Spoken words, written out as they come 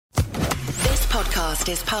podcast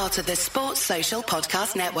is part of the Sports Social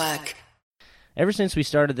Podcast Network. Ever since we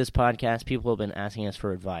started this podcast, people have been asking us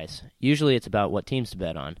for advice. Usually it's about what teams to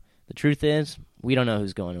bet on. The truth is, we don't know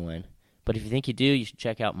who's going to win. But if you think you do, you should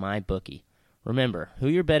check out MyBookie. Remember, who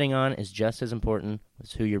you're betting on is just as important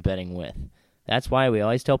as who you're betting with. That's why we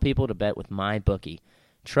always tell people to bet with MyBookie.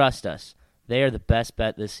 Trust us, they are the best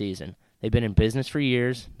bet this season. They've been in business for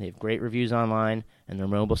years, they have great reviews online, and their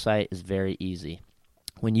mobile site is very easy.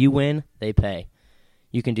 When you win, they pay.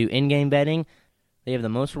 You can do in-game betting. They have the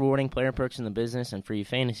most rewarding player perks in the business, and for you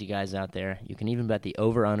fantasy guys out there, you can even bet the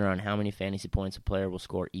over-under on how many fantasy points a player will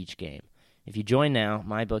score each game. If you join now,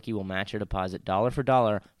 MyBookie will match your deposit dollar for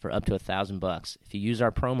dollar for up to $1,000 if you use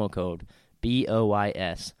our promo code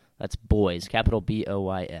BOYS. That's boys, capital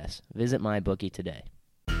BOYS. Visit MyBookie today.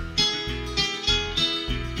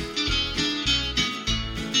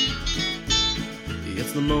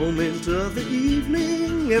 It's the moment of the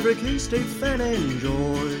evening every K-State fan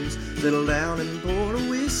enjoys. Settle down and pour a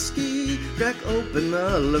whiskey, crack open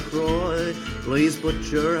a LaCroix. Please put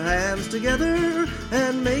your hands together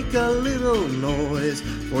and make a little noise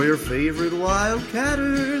for your favorite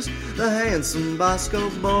Wildcatters, the handsome Bosco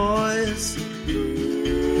boys.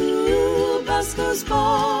 Ooh, Bosco's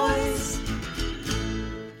boys.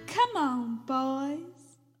 Come on, boys.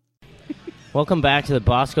 Welcome back to the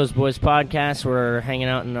Bosco's Boys podcast. We're hanging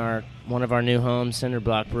out in one of our new homes, Cinder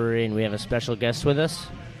Block Brewery, and we have a special guest with us,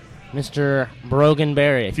 Mr.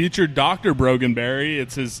 Broganberry. Future Dr. Broganberry.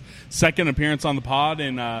 It's his second appearance on the pod,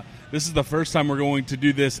 and this is the first time we're going to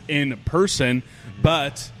do this in person,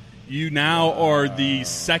 but you now are the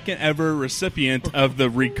second ever recipient of the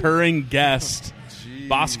recurring guest,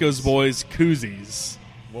 Bosco's Boys koozies.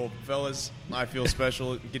 Well, fellas, I feel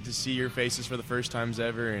special. Get to see your faces for the first times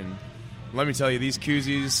ever, and let me tell you, these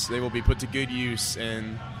koozies, they will be put to good use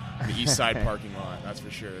in the East Side parking lot, that's for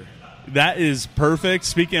sure. That is perfect.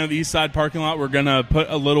 Speaking of the East Side parking lot, we're going to put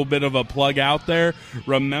a little bit of a plug out there.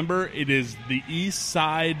 Remember, it is the East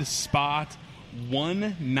Side spot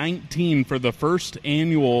 119 for the first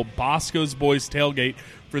annual Bosco's Boys tailgate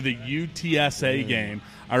for the UTSA game.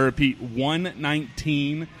 I repeat,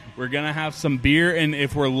 119. We're going to have some beer, and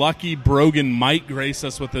if we're lucky, Brogan might grace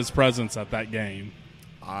us with his presence at that game.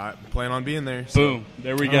 I plan on being there. So. Boom.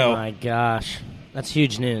 There we go. Oh, my gosh. That's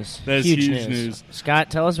huge news. That is huge news.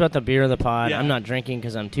 Scott, tell us about the beer of the pod. Yeah. I'm not drinking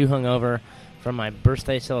because I'm too hungover from my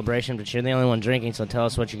birthday celebration, but you're the only one drinking, so tell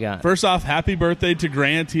us what you got. First off, happy birthday to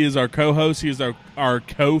Grant. He is our co-host. He is our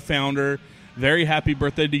co-founder. Very happy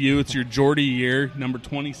birthday to you. It's your Geordie year, number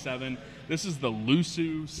 27. This is the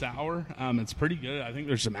Lusu Sour. It's pretty good. I think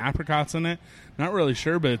there's some apricots in it. Not really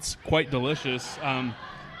sure, but it's quite delicious.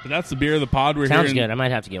 But that's the beer of the pod. Sounds good. I might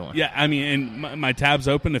have to get one. Yeah, I mean, and my tab's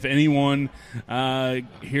open. If anyone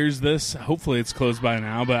hears this, hopefully it's closed by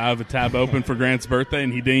now, but I have a tab open for Grant's birthday,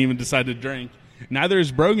 and he didn't even decide to drink. Neither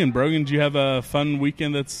is Brogan. Brogan, do you have a fun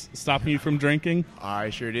weekend that's stopping you from drinking? I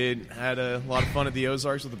sure did. Had a lot of fun at the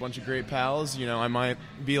Ozarks with a bunch of great pals. You know, I might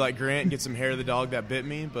be like Grant and get some hair of the dog that bit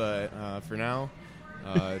me, but for now,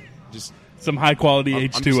 just some high-quality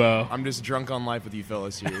H2O. I'm just drunk on life with you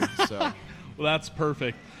fellas here, so... Well, that's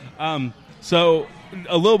perfect. So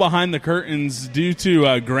a little behind the curtains, due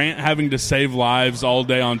to Grant having to save lives all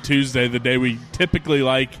day on Tuesday, the day we typically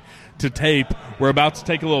like to tape, we're about to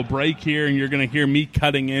take a little break here, and you're going to hear me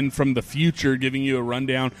cutting in from the future, giving you a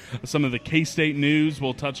rundown of some of the K-State news.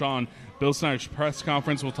 We'll touch on Bill Snyder's press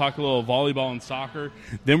conference. We'll talk a little volleyball and soccer.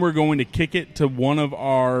 Then we're going to kick it to one of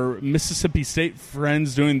our Mississippi State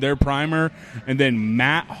friends doing their primer, and then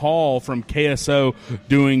Matt Hall from KSO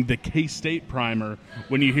doing the K-State primer.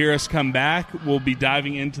 When you hear us come back, we'll be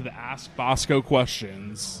diving into the Ask Bosco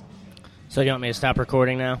questions. So you want me to stop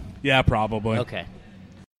recording now? Yeah, probably. Okay.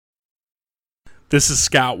 This is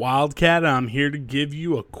Scott Wildcat, and I'm here to give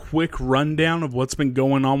you a quick rundown of what's been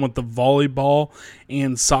going on with the volleyball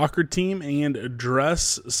and soccer team and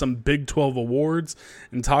address some Big 12 awards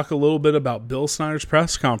and talk a little bit about Bill Snyder's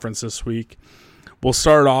press conference this week. We'll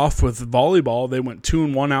start off with volleyball. They went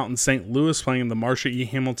 2-1 out in St. Louis playing the Marsha E.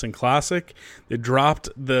 Hamilton Classic. They dropped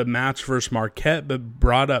the match versus Marquette, but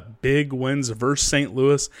brought up big wins versus St.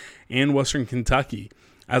 Louis and Western Kentucky.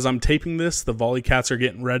 As I'm taping this, the Volley Cats are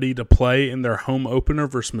getting ready to play in their home opener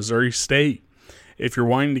versus Missouri State. If you're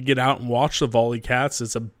wanting to get out and watch the Volley Cats,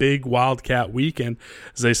 it's a big Wildcat weekend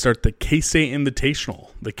as they start the K-State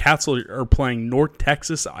Invitational. The Cats are playing North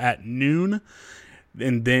Texas at noon,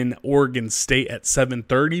 and then Oregon State at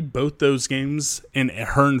 7:30. Both those games in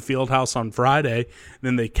Hearn Fieldhouse on Friday.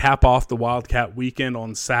 Then they cap off the Wildcat weekend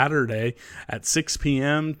on Saturday at 6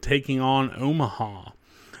 p.m., taking on Omaha.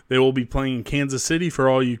 They will be playing in Kansas City for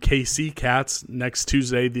all you KC Cats next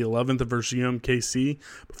Tuesday, the 11th versus UMKC,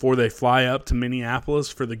 before they fly up to Minneapolis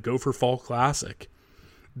for the Gopher Fall Classic.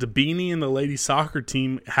 DeBeanie and the ladies soccer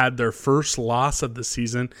team had their first loss of the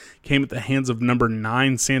season, came at the hands of number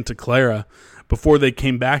 9 Santa Clara. Before they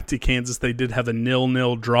came back to Kansas, they did have a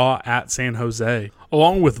 0-0 draw at San Jose.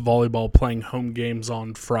 Along with volleyball playing home games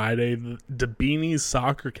on Friday, the DeBeanie's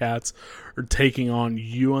Soccer Cats are taking on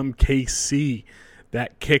UMKC.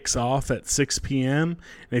 That kicks off at 6 p.m.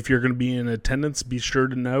 And if you're going to be in attendance, be sure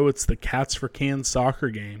to know it's the Cats for Can soccer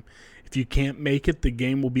game. If you can't make it, the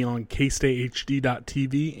game will be on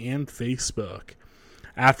KStateHD.tv and Facebook.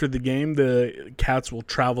 After the game, the Cats will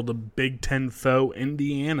travel to Big Ten foe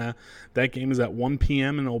Indiana. That game is at 1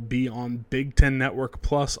 p.m. and it'll be on Big Ten Network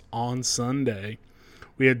Plus on Sunday.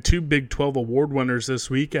 We had 2 Big 12 award winners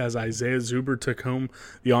this week as Isaiah Zuber took home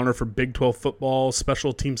the honor for Big 12 Football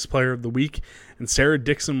Special Teams Player of the Week, and Sarah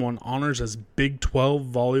Dixon won honors as Big 12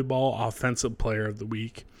 Volleyball Offensive Player of the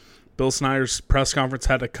Week. Bill Snyder's press conference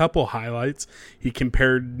had a couple highlights. He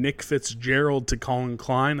compared Nick Fitzgerald to Colin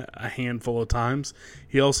Klein a handful of times.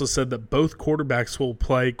 He also said that both quarterbacks will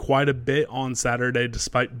play quite a bit on Saturday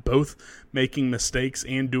despite both making mistakes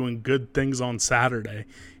and doing good things on Saturday.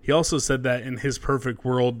 He also said that in his perfect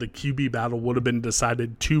world, the QB battle would have been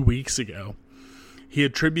decided 2 weeks ago. He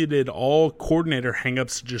attributed all coordinator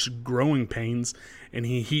hangups to just growing pains, and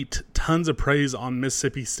he heaped tons of praise on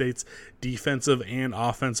Mississippi State's defensive and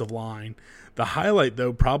offensive line. The highlight,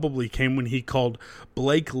 though, probably came when he called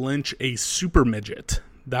Blake Lynch a super midget.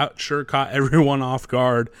 That sure caught everyone off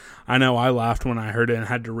guard. I know I laughed when I heard it and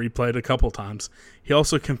had to replay it a couple times. He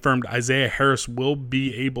also confirmed Isaiah Harris will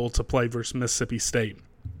be able to play versus Mississippi State.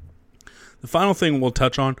 The final thing we'll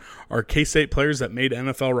touch on are K-State players that made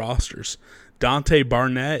NFL rosters. Dante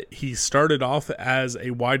Barnett, he started off as a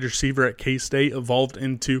wide receiver at K-State, evolved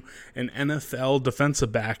into an NFL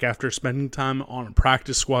defensive back after spending time on a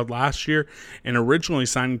practice squad last year and originally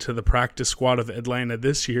signing to the practice squad of Atlanta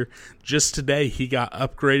this year. Just today, he got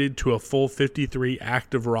upgraded to a full 53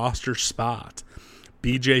 active roster spot.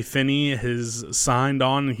 BJ Finney has signed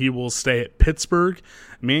on and he will stay at Pittsburgh.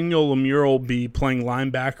 Emmanuel Lemure will be playing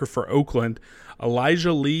linebacker for Oakland.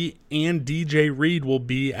 Elijah Lee and DJ Reed will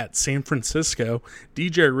be at San Francisco.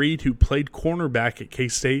 DJ Reed, who played cornerback at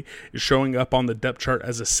K-State, is showing up on the depth chart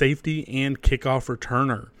as a safety and kickoff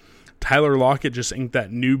returner. Tyler Lockett just inked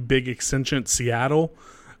that new big extension at Seattle.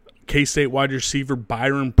 K-State wide receiver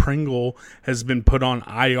Byron Pringle has been put on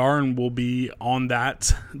IR and will be on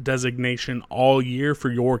that designation all year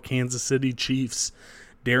for your Kansas City Chiefs.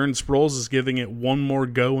 Darren Sproles is giving it one more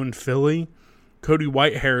go in Philly. Cody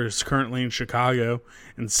Whitehair is currently in Chicago,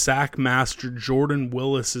 and sack master Jordan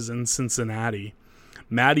Willis is in Cincinnati.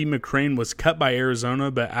 Matty McCrane was cut by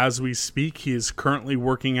Arizona, but as we speak, he is currently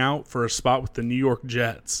working out for a spot with the New York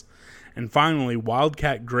Jets. And finally,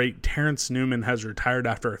 Wildcat great Terrence Newman has retired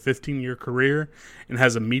after a 15-year career and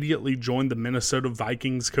has immediately joined the Minnesota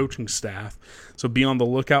Vikings coaching staff. So be on the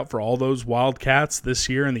lookout for all those Wildcats this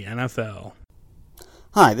year in the NFL.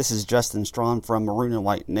 Hi, this is Justin Strawn from Maroon and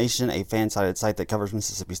White Nation, a fan-sided site that covers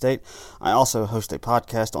Mississippi State. I also host a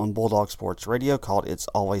podcast on Bulldog Sports Radio called It's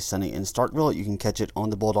Always Sunny in Starkville. You can catch it on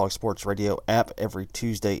the Bulldog Sports Radio app every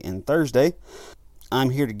Tuesday and Thursday. I'm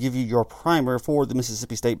here to give you your primer for the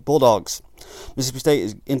Mississippi State Bulldogs. Mississippi State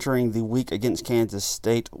is entering the week against Kansas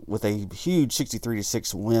State with a huge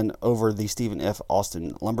 63-6 win over the Stephen F.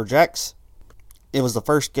 Austin Lumberjacks. It was the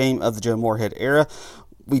first game of the Joe Moorhead era.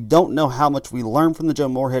 We don't know how much we learned from the Joe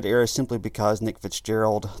Moorhead era simply because Nick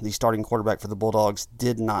Fitzgerald, the starting quarterback for the Bulldogs,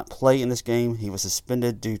 did not play in this game. He was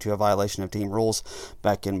suspended due to a violation of team rules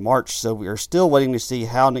back in March. So we are still waiting to see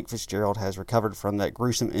how Nick Fitzgerald has recovered from that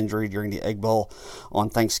gruesome injury during the Egg Bowl on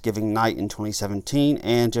Thanksgiving night in 2017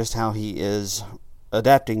 and just how he is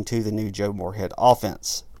adapting to the new Joe Moorhead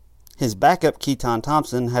offense. His backup, Keaton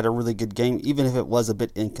Thompson, had a really good game, even if it was a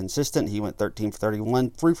bit inconsistent. He went 13 for 31,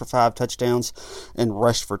 3 for 5 touchdowns, and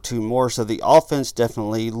rushed for 2 more. So the offense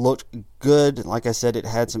definitely looked good. Like I said, it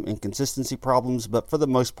had some inconsistency problems, but for the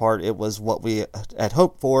most part, it was what we had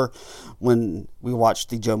hoped for when we watched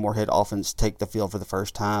the Joe Moorhead offense take the field for the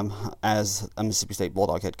first time as a Mississippi State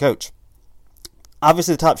Bulldog head coach.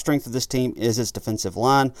 Obviously, the top strength of this team is its defensive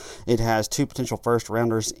line. It has 2 potential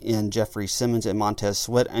first-rounders in Jeffrey Simmons and Montez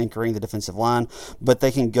Sweat anchoring the defensive line, but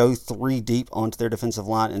they can go 3 deep onto their defensive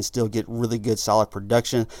line and still get really good, solid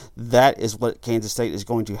production. That is what Kansas State is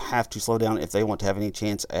going to have to slow down if they want to have any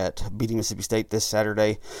chance at beating Mississippi State this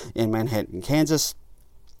Saturday in Manhattan, Kansas.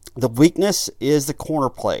 The weakness is the corner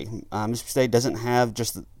play. Mississippi State doesn't have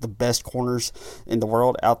just the best corners in the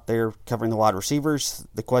world out there covering the wide receivers.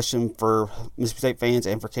 The question for Mississippi State fans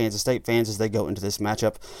and for Kansas State fans as they go into this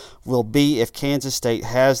matchup will be if Kansas State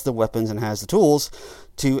has the weapons and has the tools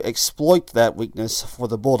to exploit that weakness for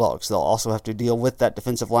the Bulldogs. They'll also have to deal with that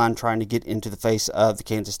defensive line trying to get into the face of the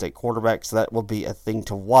Kansas State quarterback, so that will be a thing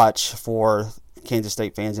to watch for Kansas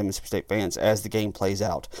State fans and Mississippi State fans as the game plays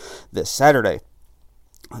out this Saturday.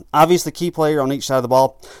 Obviously, key player on each side of the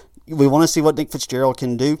ball. We want to see what Nick Fitzgerald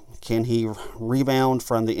can do. Can he rebound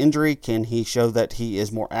from the injury? Can he show that he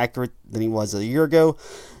is more accurate than he was a year ago?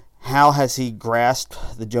 How has he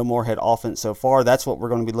grasped the Joe Moorhead offense so far? That's what we're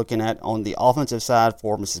going to be looking at on the offensive side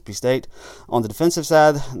for Mississippi State. On the defensive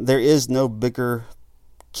side, there is no bigger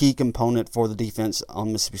key component for the defense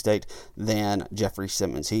on Mississippi State than Jeffrey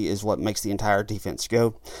Simmons. He is what makes the entire defense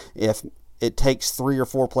go. If it takes 3 or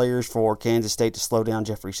 4 players for Kansas State to slow down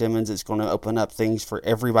Jeffrey Simmons, it's going to open up things for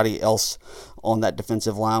everybody else on that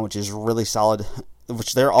defensive line, which is really solid,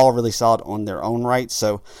 which they're all really solid on their own right.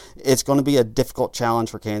 So it's going to be a difficult challenge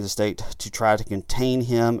for Kansas State to try to contain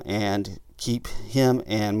him and keep him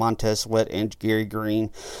and Montez Sweat and Gary Green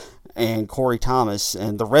and Corey Thomas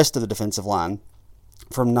and the rest of the defensive line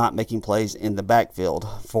from not making plays in the backfield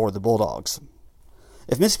for the Bulldogs.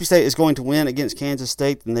 If Mississippi State is going to win against Kansas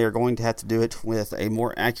State, then they are going to have to do it with a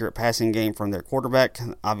more accurate passing game from their quarterback.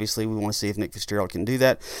 Obviously, we want to see if Nick Fitzgerald can do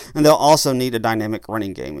that. And they'll also need a dynamic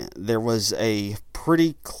running game. There was a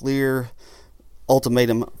pretty clear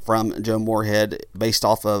ultimatum from Joe Moorhead based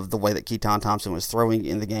off of the way that Keaton Thompson was throwing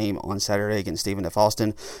in the game on Saturday against Stephen F.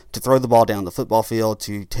 Austin to throw the ball down the football field,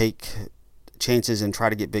 to take chances and try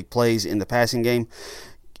to get big plays in the passing game.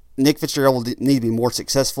 Nick Fitzgerald will need to be more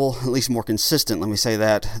successful, at least more consistent, let me say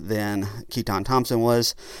that, than Keaton Thompson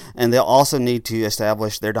was. And they'll also need to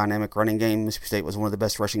establish their dynamic running game. Mississippi State was one of the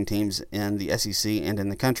best rushing teams in the SEC and in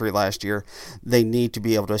the country last year. They need to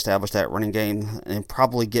be able to establish that running game and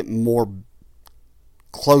probably get more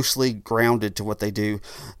closely grounded to what they do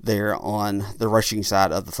there on the rushing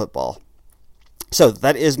side of the football. So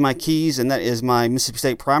that is my keys, and that is my Mississippi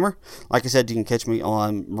State primer. Like I said, you can catch me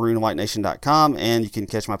on maroonandwhitenation.com, and you can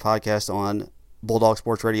catch my podcast on Bulldog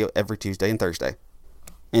Sports Radio every Tuesday and Thursday.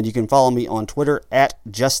 And you can follow me on Twitter at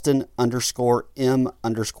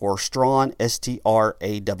Justin_M_Strawn,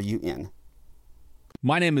 STRAWN.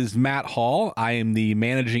 My name is Matt Hall. I am the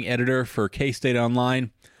managing editor for K-State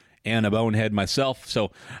Online and a bonehead myself.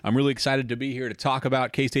 So I'm really excited to be here to talk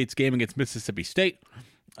about K-State's game against Mississippi State.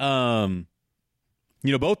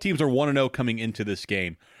 Both teams are 1-0 coming into this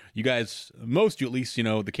game. You guys, most of you at least,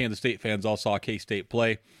 the Kansas State fans all saw K-State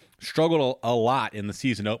play. Struggled a lot in the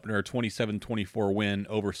season opener, a 27-24 win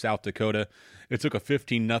over South Dakota. It took a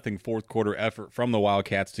 15-0 fourth quarter effort from the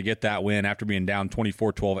Wildcats to get that win after being down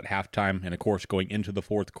 24-12 at halftime and, of course, going into the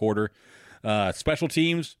fourth quarter. Special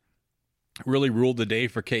teams really ruled the day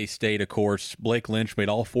for K-State, of course. Blake Lynch made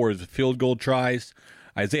all 4 of his field goal tries.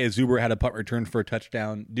 Isaiah Zuber had a punt return for a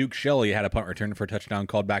touchdown. Duke Shelley had a punt return for a touchdown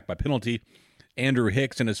called back by penalty. Andrew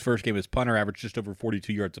Hicks in his first game as punter averaged just over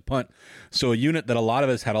 42 yards a punt. So a unit that a lot of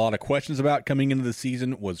us had a lot of questions about coming into the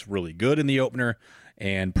season was really good in the opener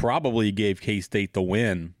and probably gave K-State the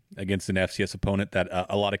win against an FCS opponent that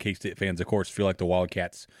a lot of K-State fans, of course, feel like the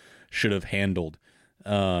Wildcats should have handled.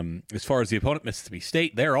 As far as the opponent, Mississippi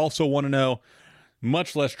State, they're also 1-0.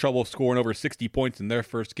 Much less trouble scoring over 60 points in their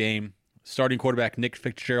first game. Starting quarterback Nick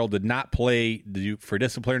Fitzgerald did not play for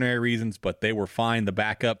disciplinary reasons, but they were fine. The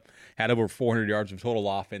backup had over 400 yards of total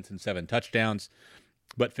offense and 7 touchdowns.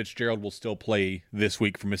 But Fitzgerald will still play this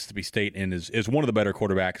week for Mississippi State and is one of the better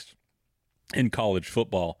quarterbacks in college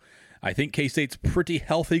football. I think K-State's pretty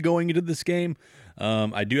healthy going into this game.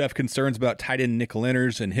 I do have concerns about tight end Nick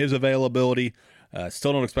Lenners and his availability.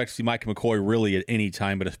 Still don't expect to see Mike McCoy really at any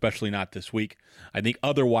time, but especially not this week. I think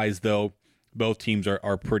otherwise, though, both teams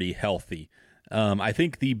are pretty healthy. I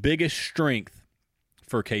think the biggest strength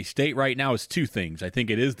for K-State right now is 2 things. I think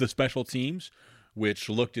it is the special teams, which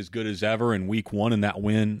looked as good as ever in week 1 in that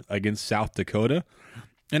win against South Dakota.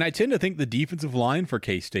 And I tend to think the defensive line for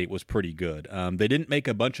K-State was pretty good. They didn't make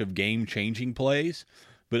a bunch of game-changing plays,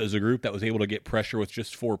 but as a group that was able to get pressure with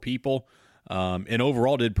just 4 people, and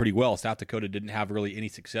overall did pretty well. South Dakota didn't have really any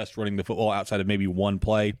success running the football outside of maybe 1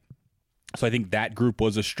 play. So I think that group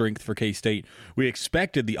was a strength for K-State. We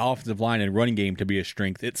expected the offensive line and running game to be a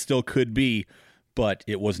strength. It still could be, but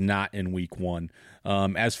it was not in week 1.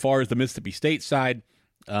 As far as the Mississippi State side,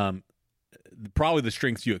 probably the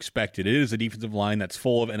strengths you expected. It is a defensive line that's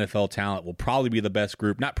full of NFL talent. Will probably be the best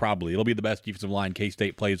group. Not probably. It'll be the best defensive line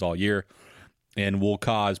K-State plays all year. and will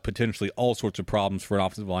cause potentially all sorts of problems for an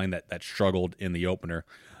offensive line that struggled in the opener.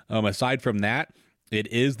 Aside from that, it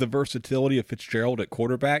is the versatility of Fitzgerald at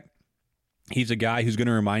quarterback. He's a guy who's going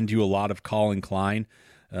to remind you a lot of Colin Klein.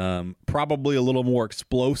 Probably a little more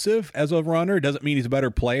explosive as a runner. Doesn't mean he's a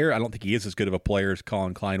better player. I don't think he is as good of a player as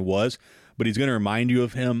Colin Klein was, but he's going to remind you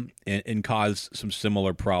of him and cause some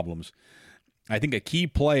similar problems. I think a key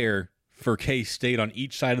player for K-State on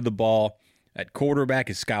each side of the ball at quarterback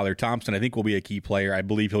is Skylar Thompson. I think will be a key player. I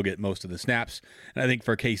believe he'll get most of the snaps. And I think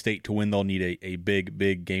for K-State to win, they'll need a big,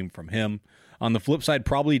 big game from him. On the flip side,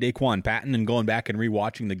 probably Daquan Patton, and going back and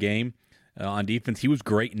rewatching the game on defense, he was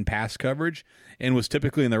great in pass coverage and was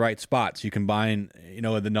typically in the right spots. You combine,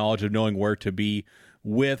 the knowledge of knowing where to be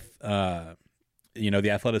with, the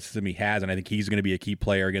athleticism he has, and I think he's going to be a key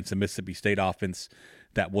player against the Mississippi State offense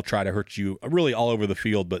that will try to hurt you really all over the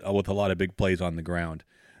field, but with a lot of big plays on the ground.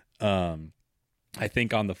 I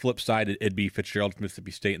think on the flip side, it'd be Fitzgerald from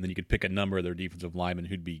Mississippi State, and then you could pick a number of their defensive linemen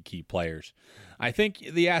who'd be key players. I think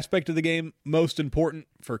the aspect of the game most important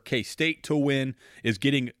for K-State to win is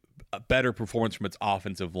getting a better performance from its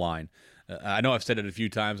offensive line. I know I've said it a few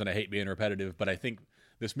times, and I hate being repetitive, but I think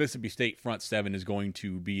this Mississippi State front seven is going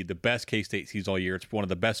to be the best K-State sees all year. It's one of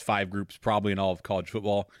the best 5 groups probably in all of college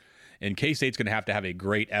football. And K-State's going to have a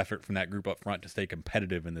great effort from that group up front to stay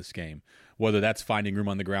competitive in this game, whether that's finding room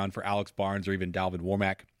on the ground for Alex Barnes or even Dalvin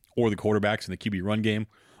Warmack or the quarterbacks in the QB run game,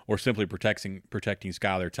 or simply protecting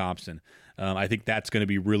Skylar Thompson. I think that's going to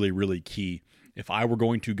be really, really key. If I were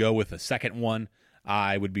going to go with a second one,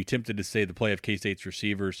 I would be tempted to say the play of K-State's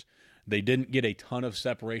receivers. They didn't get a ton of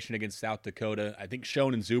separation against South Dakota. I think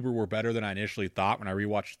Schoen and Zuber were better than I initially thought when I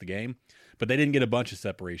rewatched the game, but they didn't get a bunch of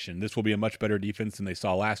separation. This will be a much better defense than they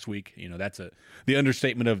saw last week. That's the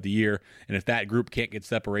understatement of the year. And if that group can't get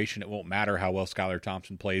separation, it won't matter how well Skylar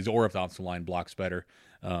Thompson plays or if the offensive line blocks better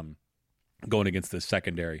going against the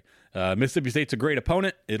secondary. Mississippi State's a great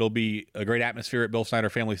opponent. It'll be a great atmosphere at Bill Snyder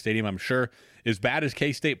Family Stadium, I'm sure. As bad as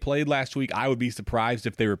K-State played last week, I would be surprised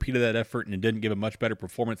if they repeated that effort and didn't give a much better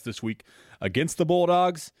performance this week against the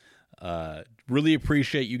Bulldogs. Really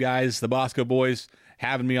appreciate you guys, the Bosco boys,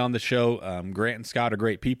 having me on the show. Grant and Scott are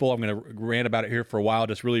great people. I'm going to rant about it here for a while.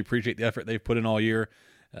 Just really appreciate the effort they've put in all year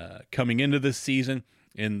coming into this season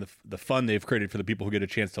and the fun they've created for the people who get a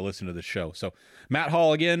chance to listen to the show. So Matt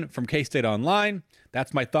Hall again from K-State Online.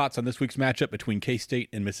 That's my thoughts on this week's matchup between K-State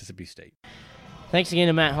and Mississippi State. Thanks again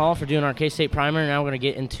to Matt Hall for doing our K-State primer. Now we're going to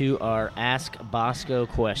get into our Ask Bosco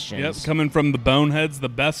questions. Yep, coming from the Boneheads, the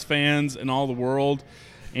best fans in all the world.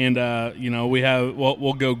 And,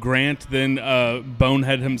 we'll go Grant, then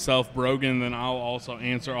Bonehead himself, Brogan, then I'll also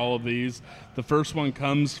answer all of these. The first one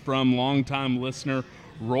comes from longtime listener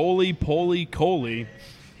Roly Poly Coley.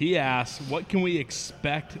 He asks, what can we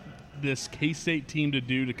expect this K-State team to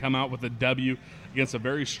do to come out with a W against a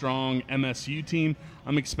very strong MSU team?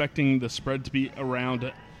 I'm expecting the spread to be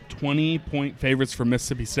around 20-point favorites for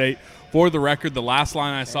Mississippi State. For the record, the last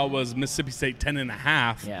line I saw was Mississippi State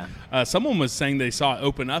 10.5. Yeah. Someone was saying they saw it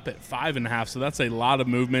open up at 5.5, so that's a lot of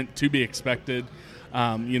movement to be expected.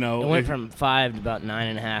 It went from 5 to about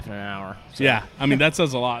 9.5 in an hour. So. Yeah, that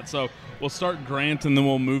says a lot. So we'll start Grant, and then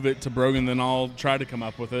we'll move it to Brogan, then I'll try to come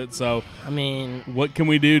up with it. So, what can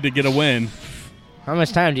we do to get a win? How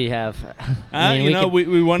much time do you have?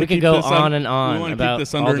 We want to keep go this on and on about keep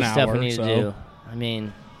this all under the an stuff hour, we need to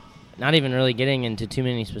do. Not even really getting into too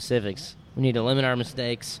many specifics. We need to limit our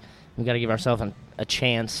mistakes. We've got to give ourselves a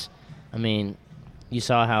chance. You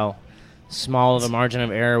saw how small of a margin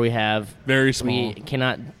of error we have. Very small. We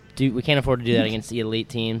can't afford to do that against the elite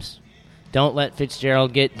teams. Don't let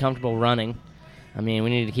Fitzgerald get comfortable running. We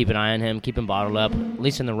need to keep an eye on him, keep him bottled up, at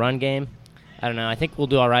least in the run game. I don't know. I think we'll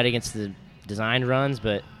do all right against the designed runs,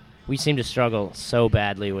 but we seem to struggle so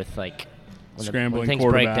badly with when things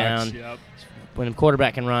break down. Yep. When a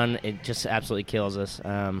quarterback can run, it just absolutely kills us.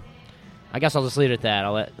 I guess I'll just leave it at that.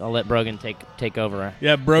 I'll let Brogan take over.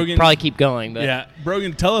 Yeah, Brogan probably keep going. But yeah,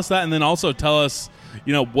 Brogan, tell us that, and then also tell us,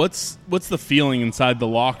 what's the feeling inside the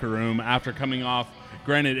locker room after coming off.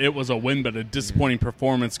 Granted, it was a win, but a disappointing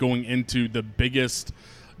performance going into the biggest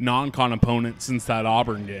non-con opponent since that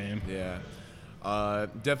Auburn game. Yeah.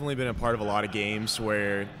 Definitely been a part of a lot of games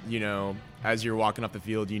where, as you're walking off the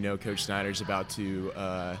field, Coach Snyder's about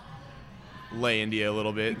to lay into you a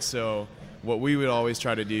little bit. So what we would always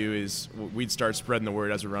try to do is we'd start spreading the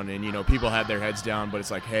word as we run in. People had their heads down, but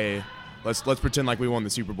it's like, hey, let's pretend like we won the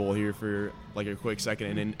Super Bowl here for like a quick second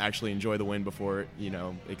and then actually enjoy the win before,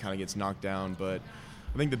 it kind of gets knocked down. But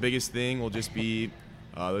I think the biggest thing will just be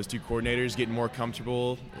those two coordinators getting more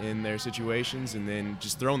comfortable in their situations, and then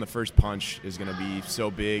just throwing the first punch is going to be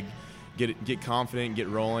so big. get confident, get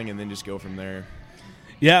rolling, and then just go from there.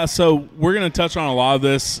 Yeah, so we're going to touch on a lot of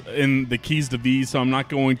this in the keys to V, so I'm not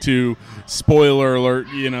going to, spoiler alert,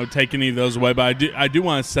 take any of those away. But I do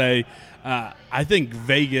want to say I think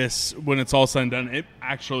Vegas, when it's all said and done, it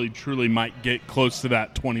actually truly might get close to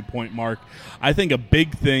that 20-point mark. I think a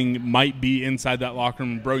big thing might be inside that locker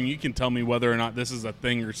room. Bro, you can tell me whether or not this is a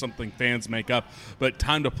thing or something fans make up, but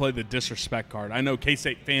time to play the disrespect card. I know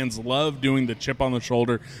K-State fans love doing the chip on the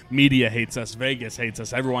shoulder. Media hates us. Vegas hates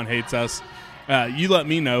us. Everyone hates us. You let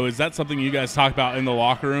me know. Is that something you guys talk about in the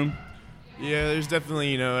locker room? Yeah, there's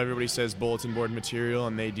definitely, everybody says bulletin board material,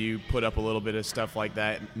 and they do put up a little bit of stuff like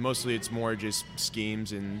that. Mostly it's more just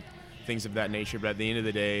schemes and things of that nature. But at the end of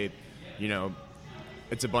the day,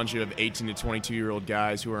 it's a bunch of 18 to 22-year-old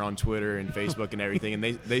guys who are on Twitter and Facebook and everything, and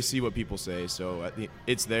they see what people say. So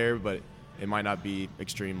it's there, but it might not be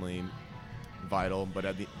extremely vital.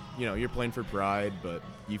 But you're playing for pride, but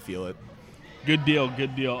you feel it. Good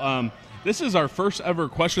deal. This is our first ever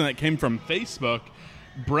question that came from Facebook.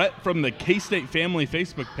 Brett from the K-State Family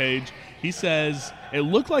Facebook page, he says, it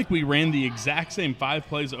looked like we ran the exact same 5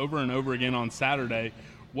 plays over and over again on Saturday.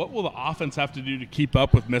 What will the offense have to do to keep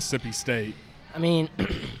up with Mississippi State? I mean,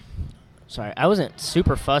 sorry, I wasn't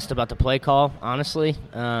super fussed about the play call, honestly.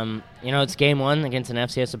 It's game 1 against an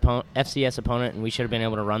FCS opponent, and we should have been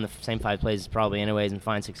able to run the same 5 plays probably anyways and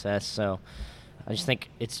find success. So I just think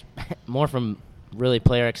it's more from really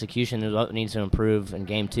player execution is what needs to improve in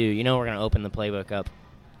game 2. We're going to open the playbook up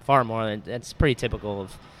far more. That's pretty typical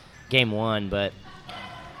of game 1, but,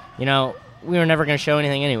 we were never going to show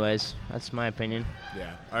anything anyways. That's my opinion.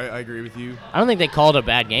 Yeah, I agree with you. I don't think they called a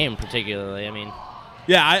bad game particularly.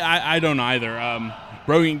 Yeah, I don't either.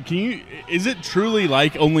 Brogan, is it truly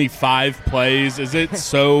like only 5 plays? Is it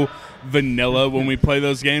so vanilla when we play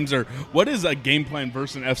those games? Or what does a game plan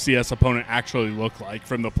versus an FCS opponent actually look like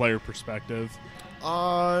from the player perspective?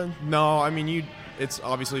 No, it's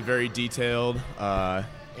obviously very detailed.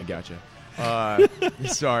 I gotcha.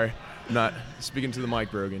 Sorry, I'm not speaking to the mic,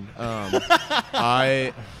 Brogan.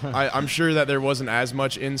 I'm sure that there wasn't as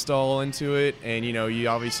much install into it, and you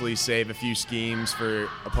obviously save a few schemes for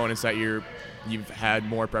opponents that you've had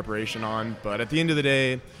more preparation on. But at the end of the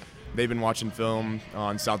day, they've been watching film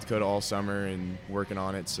on South Dakota all summer and working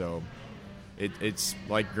on it. So it's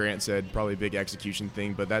like Grant said, probably a big execution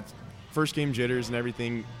thing, but that's first game jitters and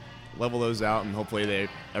everything, level those out, and hopefully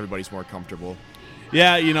everybody's more comfortable.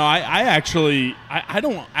 Yeah, I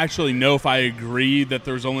don't actually know if I agree that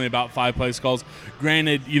there's only about 5 plays calls.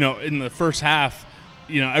 Granted, in the first half,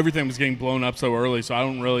 everything was getting blown up so early, so I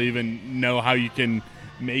don't really even know how you can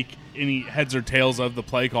make any heads or tails of the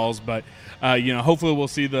play calls. But hopefully we'll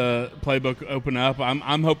see the playbook open up.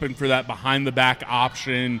 I'm hoping for that behind the back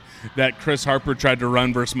option that Chris Harper tried to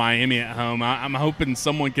run versus Miami at home. I'm hoping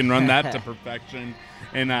someone can run that to perfection,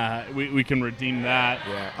 and we can redeem that.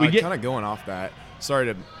 Yeah, kind of going off that.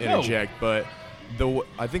 Sorry to interject, but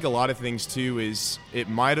I think a lot of things too is it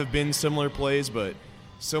might have been similar plays, but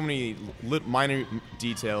so many minor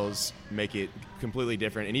details make it completely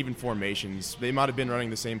different. And even formations, they might have been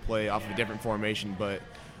running the same play off of a different formation, but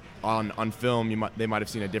on film they might have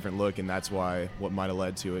seen a different look, and that's what might have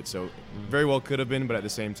led to it. So very well could have been, but at the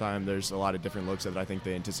same time there's a lot of different looks that I think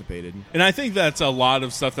they anticipated. And I think that's a lot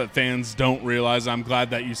of stuff that fans don't realize. I'm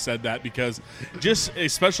glad that you said that, because just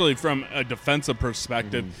especially from a defensive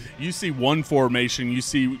perspective, you see one formation, you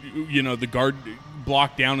see the guard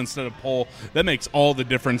block down instead of pull, that makes all the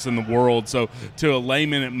difference in the world. So to a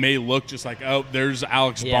layman, it may look just like, oh, there's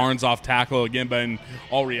Alex Barnes off tackle again, but in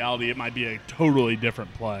all reality, it might be a totally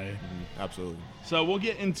different play. Absolutely. So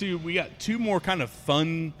we got 2 more kind of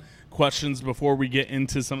fun questions before we get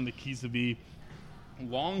into some of the keys to be.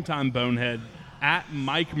 Longtime Bonehead at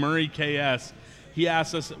Mike Murray KS. He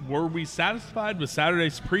asked us, were we satisfied with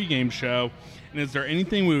Saturday's pregame show, and is there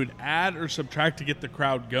anything we would add or subtract to get the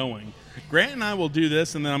crowd going? Grant and I will do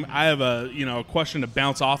this, and then I have a question to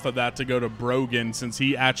bounce off of that to go to Brogan, since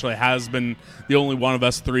he actually has been the only one of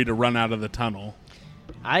us 3 to run out of the tunnel.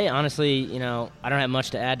 I honestly, I don't have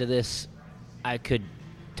much to add to this. I could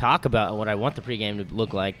talk about what I want the pregame to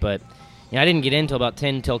look like, but I didn't get in until about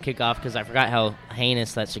 10 till kickoff because I forgot how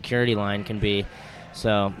heinous that security line can be.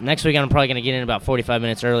 So next week I'm probably going to get in about 45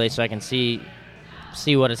 minutes early so I can see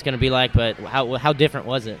what it's going to be like. But how different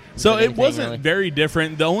was it? So it wasn't very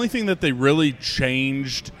different. The only thing that they really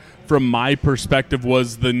changed from my perspective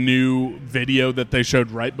was the new video that they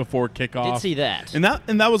showed right before kickoff. Did see that. And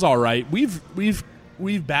that was all right. We've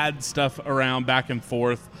bad stuff around back and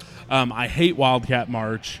forth. I hate Wildcat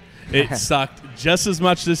March. It sucked just as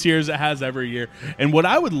much this year as it has every year. And what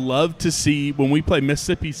I would love to see when we play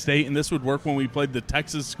Mississippi State, and this would work when we played the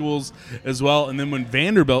Texas schools as well, and then when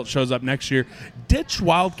Vanderbilt shows up next year, ditch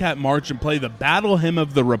Wildcat March and play the Battle Hymn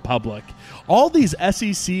of the Republic. All these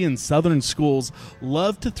SEC and Southern schools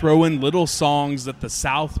love to throw in little songs that the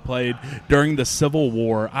South played during the Civil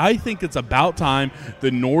War. I think it's about time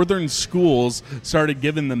the Northern schools started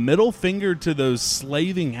giving the middle finger to those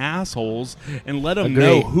slaving assholes and let them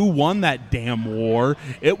know who won that damn war.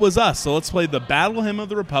 It was us. So let's play the Battle Hymn of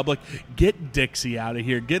the Republic. Get Dixie out of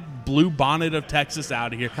here. Get Blue Bonnet of Texas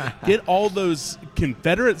out of here. Get all those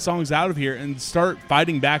Confederate songs out of here and start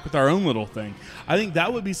fighting back with our own little thing. I think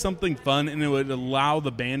that would be something fun, and it would allow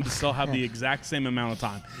the band to still have the exact same amount of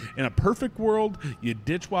time. In a perfect world, you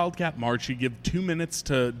ditch Wildcat March, you give 2 minutes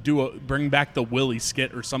to bring back the Willie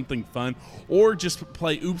skit or something fun, or just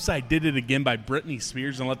play Oops, I Did It Again by Britney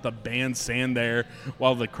Spears and let the band stand there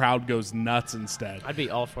while the crowd goes nuts instead. I'd be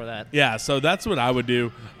all for that. Yeah, so that's what I would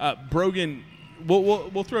do. Brogan,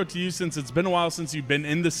 we'll throw it to you since it's been a while since you've been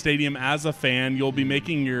in the stadium as a fan. You'll be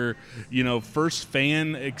making your first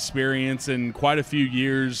fan experience in quite a few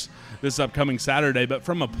years this upcoming Saturday. But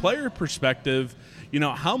from a player perspective,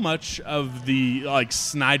 how much of the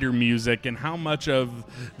Snyder music and how much of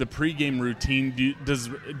the pregame routine does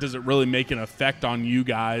it really make an effect on you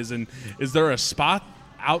guys? And is there a spot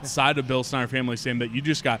outside of Bill Snyder Family Stadium that you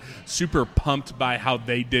just got super pumped by how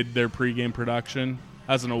they did their pregame production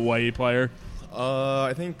as an away player?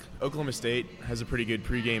 I think Oklahoma State has a pretty good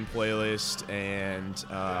pregame playlist, and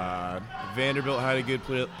Vanderbilt had a good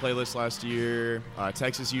playlist last year.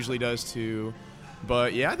 Texas usually does too.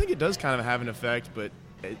 But, yeah, I think it does kind of have an effect, but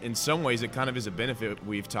in some ways it kind of is a benefit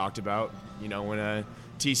we've talked about. When a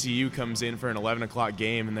TCU comes in for an 11 o'clock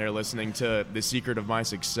game and they're listening to The Secret of My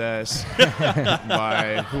Success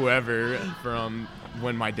by whoever from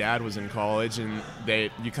when my dad was in college, and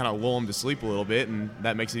you kind of lull them to sleep a little bit, and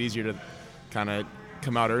that makes it easier to kind of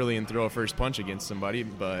come out early and throw a first punch against somebody.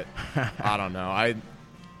 But I don't know.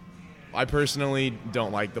 I personally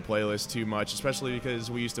don't like the playlist too much, especially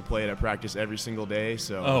because we used to play it at practice every single day.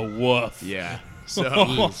 So woof. Yeah.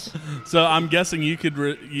 So so I'm guessing you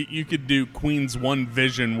could do Queen's One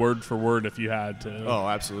Vision word for word if you had to. Oh,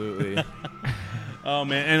 absolutely. Oh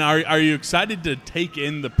man, and are you excited to take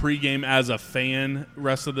in the pregame as a fan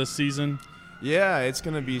rest of this season? Yeah, it's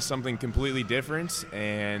going to be something completely different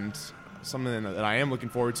and something that I am looking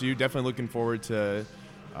forward to. Definitely looking forward to.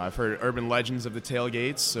 I've heard urban legends of the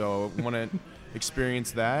tailgates, so I want to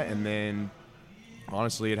experience that. And then,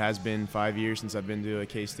 honestly, it has been 5 years since I've been to a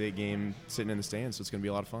K-State game sitting in the stands, so it's going to be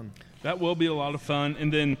a lot of fun. That will be a lot of fun.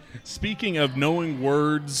 And then, speaking of knowing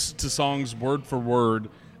words to songs word for word,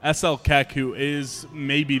 SL Keck, who is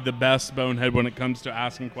maybe the best bonehead when it comes to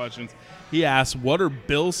asking questions, he asks, what are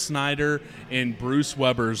Bill Snyder and Bruce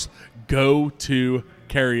Weber's go-to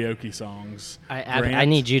karaoke songs? I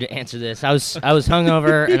need you to answer this. I was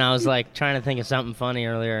hungover and I was trying to think of something funny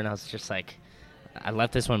earlier, and I was just I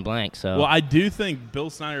left this one blank. So well, I do think Bill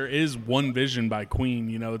Snyder is One Vision by Queen.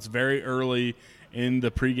 It's very early in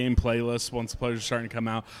the pregame playlist once the players are starting to come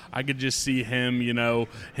out. I could just see him,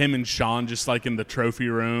 him and Sean just in the trophy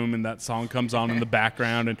room, and that song comes on in the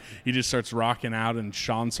background, and he just starts rocking out, and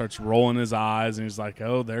Sean starts rolling his eyes, and he's like,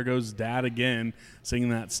 oh, there goes Dad again singing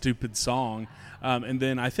that stupid song. And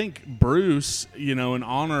then I think Bruce, in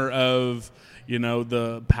honor of,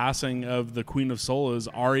 the passing of the Queen of Soul, is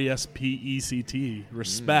RESPECT,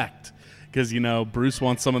 respect, because, Bruce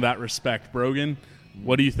wants some of that respect. Brogan,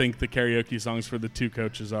 what do you think the karaoke songs for the two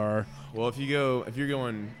coaches are? Well, if you're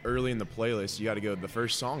going early in the playlist, you got to go to the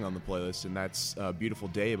first song on the playlist, and that's "Beautiful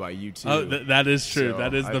Day" by U2. Oh, that is true. So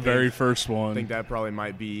that is the very first one. I think that probably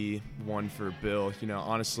might be one for Bill.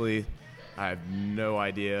 Honestly, I have no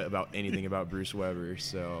idea about anything about Bruce Weber,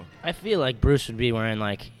 so I feel like Bruce would be wearing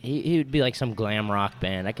he would be some glam rock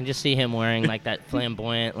band. I can just see him wearing that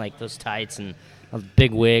flamboyant, those tights and a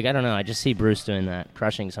big wig. I don't know. I just see Bruce doing that,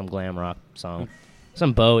 crushing some glam rock song.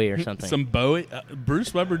 Some Bowie or something. Some Bowie?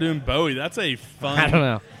 Bruce Weber doing Bowie. That's a fun. I don't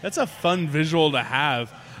know. That's a fun visual to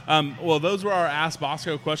have. Well, those were our Ask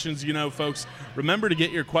Bosco questions. Folks, remember to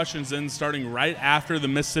get your questions in starting right after the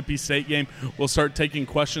Mississippi State game. We'll start taking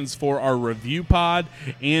questions for our review pod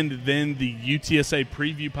and then the UTSA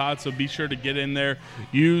preview pod, so be sure to get in there.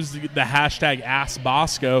 Use the hashtag Ask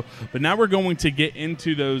Bosco. But now we're going to get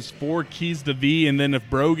into those 4 keys to V, and then if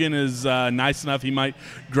Brogan is nice enough, he might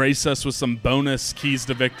grace us with some bonus keys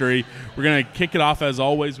to victory. We're going to kick it off, as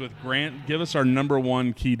always, with Grant. Give us our number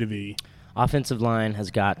 1 key to V. Offensive line has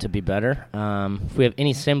got to be better. If we have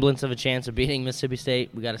any semblance of a chance of beating Mississippi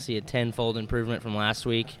State, we got to see a tenfold improvement from last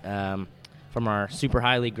week. from our super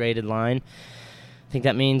highly graded line. I think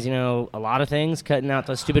that means, a lot of things, cutting out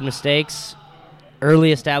those stupid mistakes,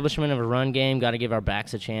 early establishment of a run game, got to give our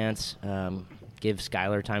backs a chance, give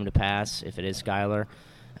Skylar time to pass if it is Skylar.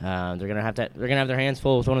 They're gonna have their hands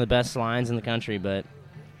full with one of the best lines in the country, but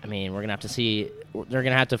we're gonna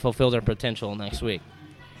have to fulfill their potential next week.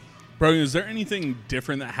 Bro, is there anything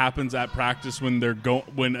different that happens at practice when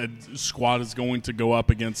when a squad is going to go up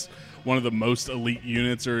against one of the most elite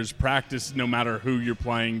units, or is practice, no matter who you're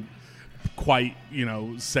playing, quite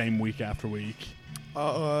same week after week?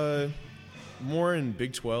 More in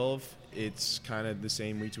Big 12, it's kind of the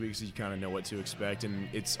same week to week, so you kind of know what to expect, and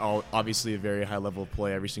it's all obviously a very high level of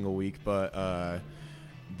play every single week. But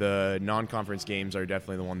the non-conference games are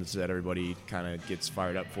definitely the ones that everybody kind of gets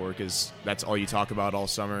fired up for, because that's all you talk about all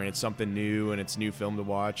summer, and it's something new, and it's new film to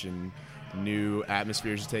watch and new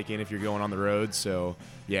atmospheres to take in if you're going on the road. So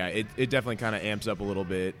yeah, it definitely kind of amps up a little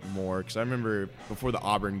bit more, because I remember before the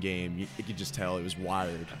Auburn game, you could just tell it was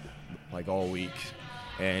wired like all week,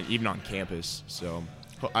 and even on campus. So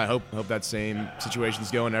I hope that same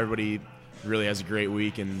situation's going. Everybody really has a great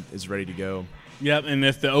week and is ready to go. Yep, and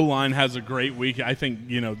if the O-line has a great week, I think,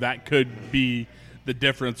 that could be the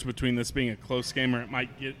difference between this being a close game or it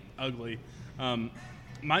might get ugly.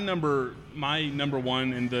 My number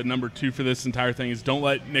one and the number two for this entire thing is don't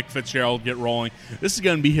let Nick Fitzgerald get rolling. This is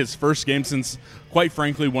going to be his first game since, quite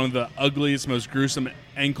frankly, one of the ugliest, most gruesome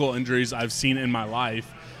ankle injuries I've seen in my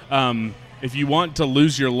life. If you want to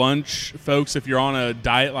lose your lunch, folks, if you're on a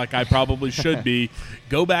diet like I probably should be,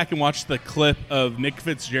 go back and watch the clip of Nick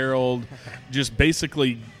Fitzgerald just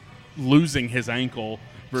basically losing his ankle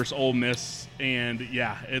versus Ole Miss. And,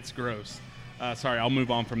 yeah, it's gross. Sorry, I'll move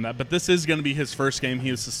on from that. But this is going to be his first game. He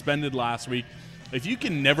was suspended last week. If you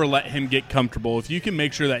can never let him get comfortable, if you can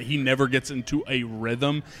make sure that he never gets into a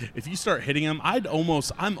rhythm, if you start hitting him, I'm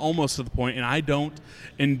almost to the point, and I don't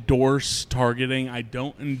endorse targeting. I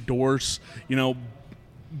don't endorse,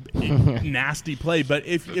 nasty play. But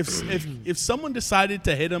if someone decided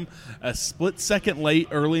to hit him a split second late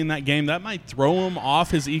early in that game, that might throw him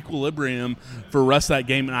off his equilibrium for the rest of that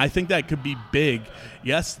game, and I think that could be big.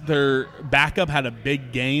 Yes, their backup had a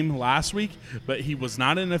big game last week, but he was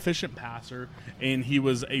not an efficient passer, and he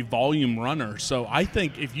was a volume runner. So I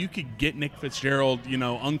think if you could get Nick Fitzgerald,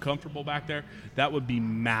 uncomfortable back there, that would be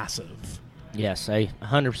massive. Yes, I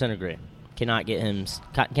 100% agree. Cannot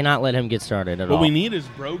let him get started at all. What we need is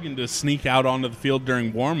Brogan to sneak out onto the field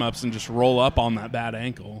during warm-ups and just roll up on that bad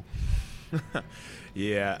ankle.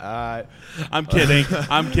 Yeah. I'm kidding.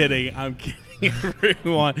 I'm kidding.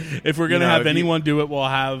 Everyone. If we're going to have anyone do it, we'll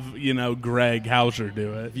have, Greg Hauser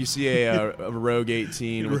do it. If you see a Rogue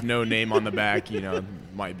 18 with no name on the back,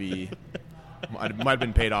 might have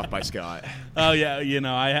been paid off by Scott. Oh, yeah.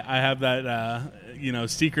 I have that,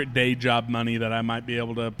 secret day job money that I might be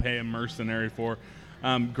able to pay a mercenary for.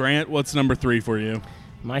 Grant, what's number 3 for you?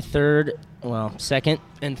 My second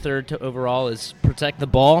and third overall is protect the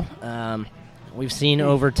ball. We've seen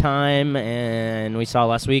over time, and we saw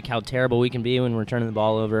last week how terrible we can be when we're turning the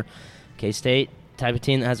ball over. K-State, type of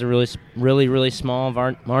team that has a really, really, really small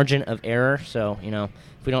margin of error. So,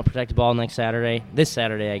 if we don't protect the ball this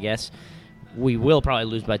Saturday, I guess, we will probably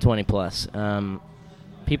lose by 20 plus.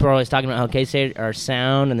 People are always talking about how K-State are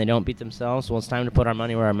sound and they don't beat themselves. Well, it's time to put our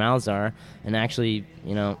money where our mouths are and actually,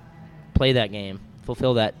 play that game,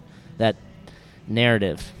 fulfill that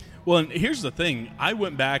narrative. Well, and here's the thing. I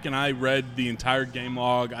went back and I read the entire game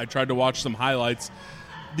log. I tried to watch some highlights.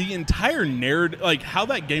 The entire narrative, like how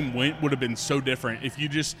that game went, would have been so different if you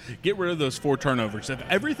just get rid of those 4 turnovers. If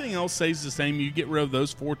everything else stays the same, you get rid of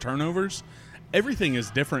those 4 turnovers, everything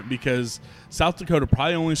is different because South Dakota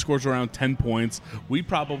probably only scores around 10 points. We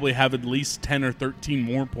probably have at least 10 or 13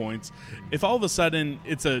 more points. If all of a sudden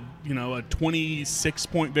it's a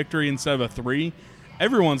 26-point victory instead of a 3,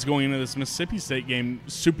 everyone's going into this Mississippi State game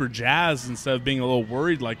super jazzed instead of being a little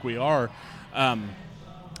worried like we are. I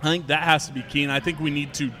think that has to be key, and I think we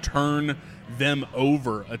need to turn them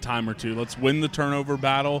over a time or two. Let's win the turnover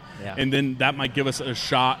battle, and then that might give us a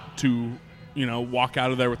shot to, walk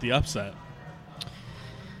out of there with the upset.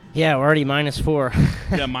 Yeah, we're already -4.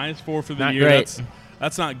 Yeah, -4 for the not year. Great.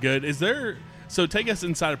 That's not good. So take us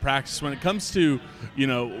inside of practice. When it comes to,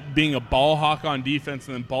 being a ball hawk on defense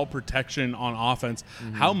and then ball protection on offense,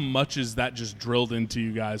 how much is that just drilled into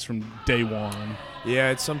you guys from day one?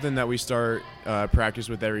 Yeah, it's something that we start practice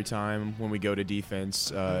with every time when we go to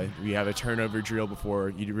defense. We have a turnover drill before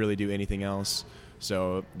you really do anything else.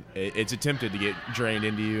 So it's attempted to get drained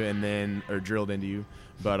into you or drilled into you.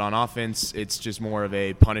 But on offense, it's just more of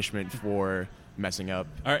a punishment for messing up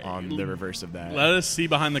All right, on the reverse of that. Let us see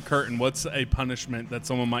behind the curtain. What's a punishment that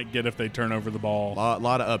someone might get if they turn over the ball? A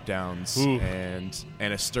lot of up downs Ooh. and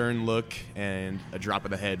a stern look and a drop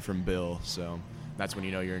of the head from Bill. So that's when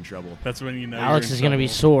you know you're in trouble. That's when you know Alex you're in is going to be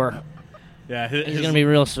trouble. sore. Yeah, He's going to be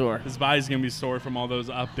real sore. His body's going to be sore from all those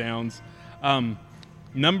up downs.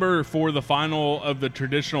 Number 4, the final of the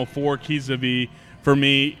traditional 4 keys to V. For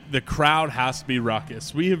me, the crowd has to be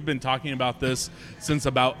ruckus. We have been talking about this since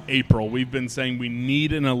about April. We've been saying we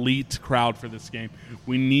need an elite crowd for this game.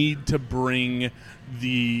 We need to bring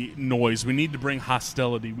the noise. We need to bring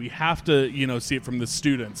hostility. We have to, see it from the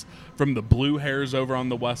students, from the blue hairs over on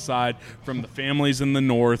the west side, from the families in the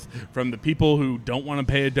north, from the people who don't want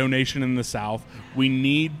to pay a donation in the south. We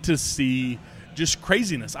need to see just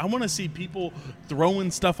craziness. I want to see people throwing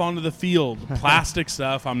stuff onto the field, plastic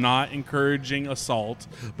stuff. I'm not encouraging assault,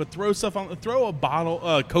 but throw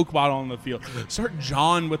a Coke bottle on the field. Start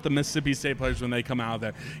jawing with the Mississippi State players when they come out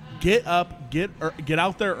there. Get up, get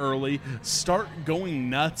out there early, start going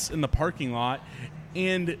nuts in the parking lot,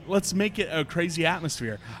 and let's make it a crazy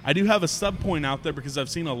atmosphere. I do have a sub point out there because I've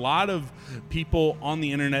seen a lot of people on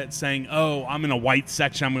the internet saying, "Oh, I'm in a white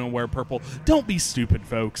section, I'm going to wear purple." Don't be stupid,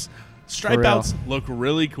 folks. Stripe outs look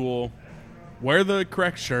really cool. Wear the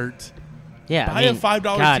correct shirt. Yeah, Buy a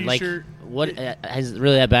 $5 T-shirt. What is it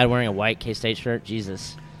really that bad wearing a white K-State shirt?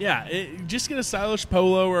 Jesus. Yeah, just get a stylish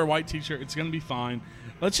polo or a white T-shirt. It's going to be fine.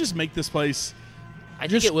 Let's just make this place I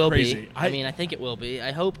think it will crazy. be. I think it will be.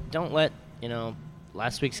 I hope. Don't let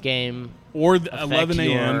last week's game or the affect 11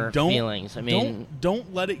 a.m. your feelings. I mean,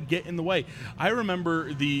 don't let it get in the way. I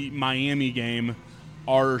remember the Miami game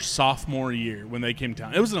our sophomore year when they came to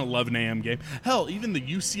town. It was an 11 a.m. game. Hell, even the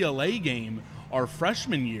UCLA game our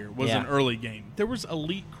freshman year was an early game. There was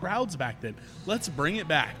elite crowds back then. Let's bring it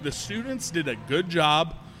back. The students did a good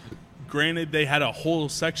job. Granted, they had a whole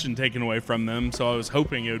section taken away from them, so I was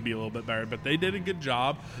hoping it would be a little bit better, but they did a good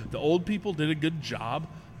job. The old people did a good job.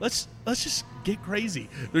 Let's just get crazy.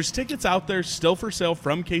 There's tickets out there still for sale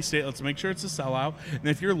from K-State. Let's make sure it's a sellout. And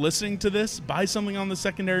if you're listening to this, buy something on the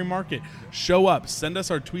secondary market. Show up. Send us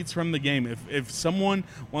our tweets from the game. If someone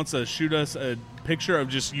wants to shoot us a picture of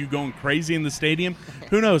just you going crazy in the stadium,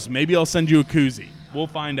 who knows? Maybe I'll send you a koozie. We'll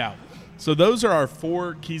find out. So those are our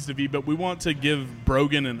 4 keys to V, but we want to give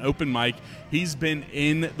Brogan an open mic. He's been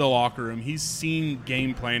in the locker room. He's seen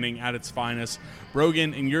game planning at its finest.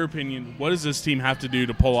 Brogan, in your opinion, what does this team have to do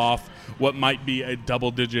to pull off what might be a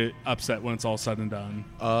double-digit upset when it's all said and done?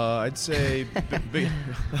 I'd say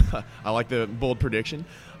I like the bold prediction.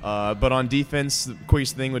 But on defense, the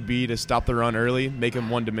quickest thing would be to stop the run early, make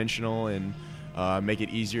them one-dimensional, and make it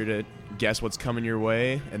easier to guess what's coming your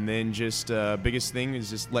way. And then just biggest thing is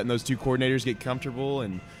just letting those 2 coordinators get comfortable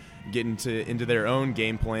and get into their own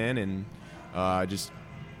game plan, and just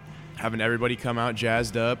having everybody come out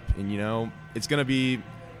jazzed up. And, it's going to be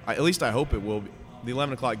 – at least I hope it will be. The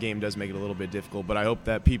 11 o'clock game does make it a little bit difficult, but I hope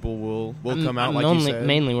that people will come out like you said. I'm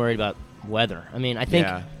mainly worried about weather. I mean, I think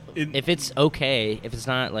if it's okay, if it's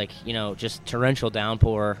not like, just torrential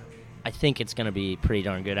downpour – I think it's going to be pretty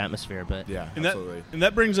darn good atmosphere. But yeah, absolutely. And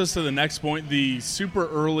that brings us to the next point, the super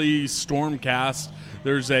early storm cast.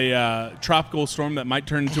 There's a tropical storm that might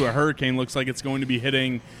turn into a hurricane. Looks like it's going to be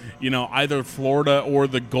hitting, either Florida or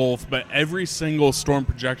the Gulf. But every single storm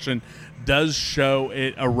projection does show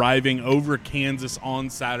it arriving over Kansas on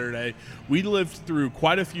Saturday. We lived through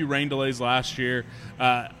quite a few rain delays last year.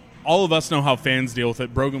 All of us know how fans deal with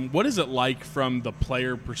it. Brogan, what is it like from the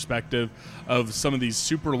player perspective of some of these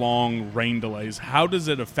super long rain delays? How does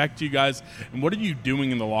it affect you guys, and what are you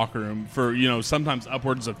doing in the locker room for, sometimes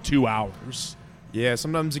upwards of 2 hours? Yeah,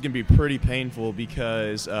 sometimes it can be pretty painful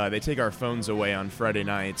because they take our phones away on Friday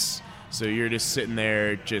nights, so you're just sitting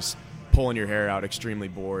there just pulling your hair out, extremely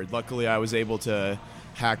bored. Luckily, I was able to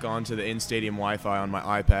hack onto the in-stadium Wi-Fi on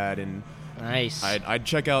my iPad, and nice. I'd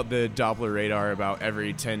check out the Doppler radar about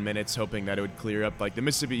every 10 minutes, hoping that it would clear up. Like the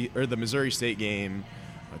Missouri State game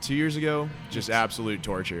 2 years ago, just absolute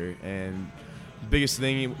torture. And the biggest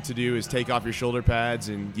thing to do is take off your shoulder pads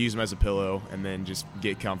and use them as a pillow, and then just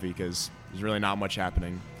get comfy because there's really not much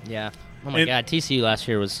happening. Yeah. Oh my God, TCU last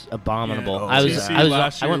year was abominable. Yeah,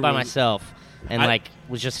 I went by myself. And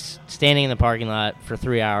was just standing in the parking lot for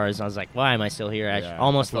 3 hours. I was like, why am I still here? I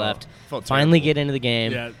almost left. Finally get into the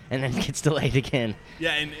game, and then gets delayed again.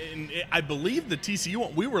 Yeah, and I believe the TCU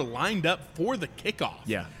one, we were lined up for the kickoff.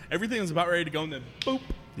 Yeah. Everything was about ready to go, and then boop.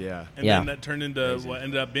 Yeah. And then that turned into what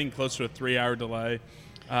ended up being close to a 3-hour delay.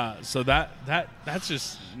 So that's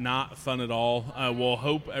just not fun at all. We'll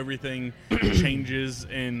hope everything changes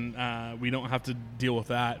and we don't have to deal with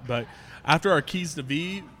that. But after our keys to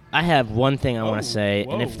V, I have one thing I want to say,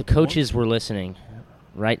 and if the coaches were listening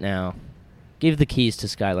right now, give the keys to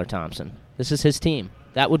Skylar Thompson. This is his team.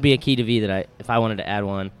 That would be a key to V that if I wanted to add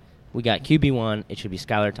one. We got QB1. It should be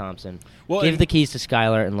Skylar Thompson. Well, give the keys to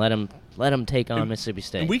Skylar and let him take on Mississippi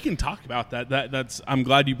State. And we can talk about that. That's. I'm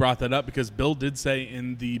glad you brought that up because Bill did say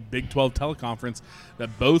in the Big 12 teleconference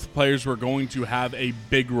that both players were going to have a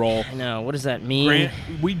big role. I know. What does that mean? Grant,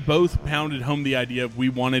 we both pounded home the idea of we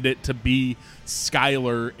wanted it to be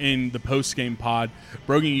Skylar in the post-game pod.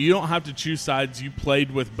 Brogan, you don't have to choose sides. You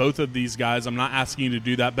played with both of these guys. I'm not asking you to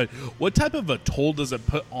do that. But what type of a toll does it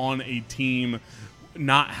put on a team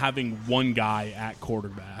not having one guy at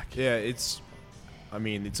quarterback? Yeah, it's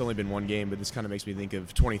only been one game, but this kind of makes me think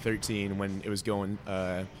of 2013 when it was going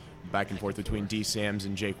back and forth between D. Sams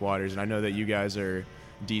and Jake Waters. And I know that you guys are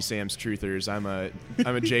D. Sams truthers. I'm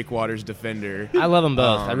a Jake Waters defender. I love them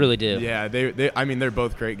both. I really do. Yeah, they're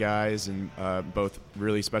both great guys and both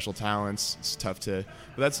really special talents. It's tough to,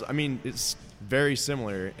 but it's very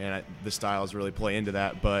similar, and the styles really play into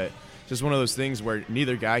that. But just one of those things where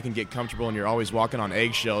neither guy can get comfortable, and you're always walking on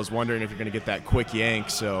eggshells, wondering if you're going to get that quick yank.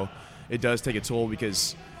 So it does take a toll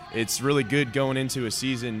because it's really good going into a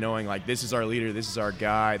season knowing, like, this is our leader, this is our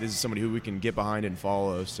guy, this is somebody who we can get behind and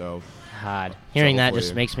follow. So God, hearing that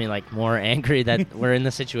just makes me, like, more angry that we're in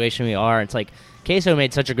the situation we are. It's like Queso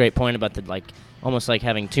made such a great point about the, like, almost like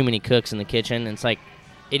having too many cooks in the kitchen. And it's like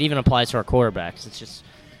it even applies to our quarterbacks. It's just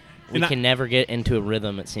we can never get into a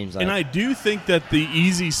rhythm, it seems like. And I do think that the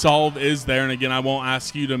easy solve is there. And, again, I won't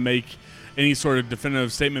ask you to make any sort of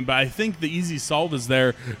definitive statement, but I think the easy solve is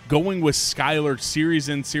there, going with Skylar series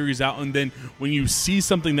in, series out, and then when you see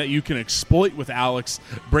something that you can exploit with Alex,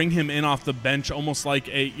 bring him in off the bench almost like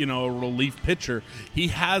a relief pitcher. He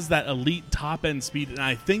has that elite top-end speed, and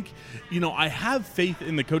I think, I have faith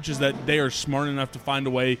in the coaches that they are smart enough to find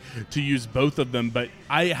a way to use both of them, but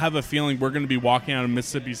I have a feeling we're going to be walking out of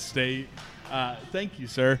Mississippi State. Thank you,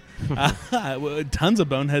 sir. Tons of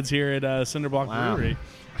boneheads here at Cinderblock Brewery.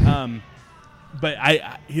 But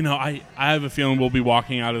I have a feeling we'll be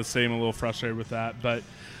walking out of the stadium a little frustrated with that. But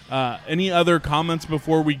any other comments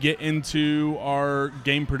before we get into our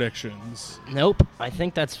game predictions? Nope. I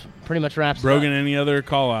think that's pretty much wraps it up. Brogan, any other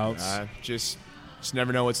call-outs? Just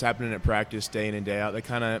never know what's happening at practice day in and day out. That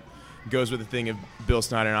kind of goes with the thing of Bill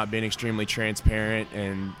Snyder not being extremely transparent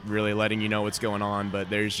and really letting you know what's going on. But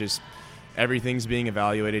there's just everything's being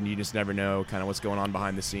evaluated, and you just never know kind of what's going on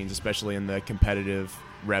behind the scenes, especially in the competitive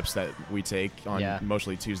reps that we take on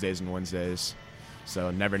mostly Tuesdays and Wednesdays.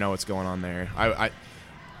 So never know what's going on there.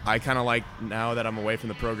 I kind of like, now that I'm away from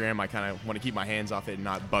the program, I kind of want to keep my hands off it and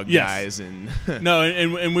not bug guys. And no,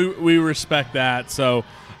 and we respect that. So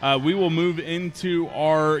we will move into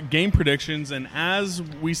our game predictions. And as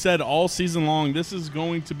we said all season long, this is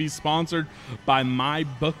going to be sponsored by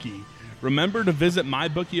MyBookie. Remember to visit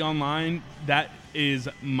MyBookie online. That is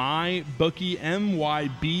MyBookie,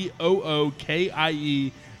 MyBookie.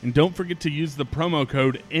 And don't forget to use the promo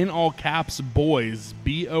code in all caps BOYS,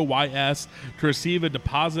 BOYS, to receive a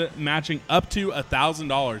deposit matching up to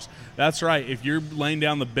 $1,000. That's right. If you're laying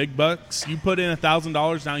down the big bucks, you put in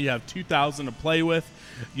 $1,000. Now you have $2,000 to play with.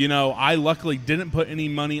 I luckily didn't put any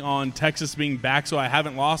money on Texas being back, so I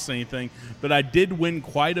haven't lost anything. But I did win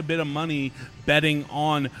quite a bit of money betting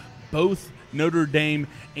on both Notre Dame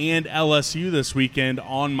and LSU this weekend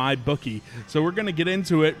on MyBookie. So we're going to get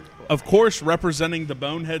into it. Of course, representing the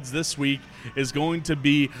Boneheads this week is going to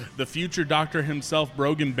be the future doctor himself,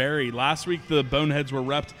 Brogan Berry. Last week, the Boneheads were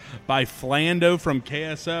repped by Flando from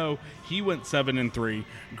KSO. He went 7-3.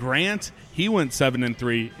 Grant, he went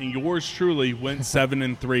 7-3, and yours truly went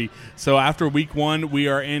 7-3. So after week one, we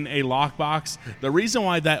are in a lockbox. The reason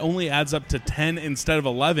why that only adds up to 10 instead of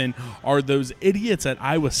 11 are those idiots at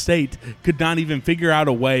Iowa State could not even figure out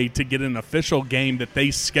a way to get an official game that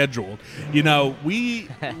they scheduled. We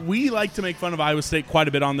like to make fun of Iowa State quite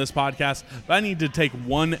a bit on this podcast, but I need to take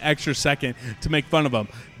one extra second to make fun of them.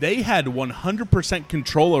 They had 100%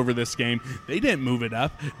 control over this game. They didn't move it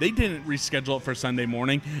up. They didn't reschedule it for Sunday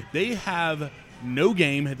morning. They have no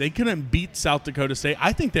game. They couldn't beat South Dakota State.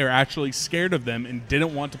 I think they were actually scared of them and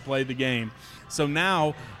didn't want to play the game. So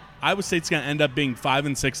now Iowa State's going to end up being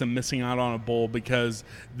 5-6 and missing out on a bowl because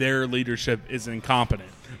their leadership is incompetent.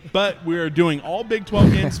 But we are doing all Big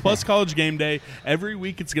 12 games plus College Game Day. Every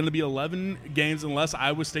week it's going to be 11 games unless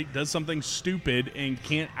Iowa State does something stupid and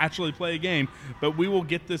can't actually play a game. But we will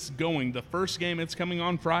get this going. The first game, it's coming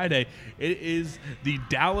on Friday. It is the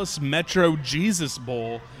Dallas Metro Jesus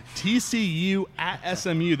Bowl, TCU at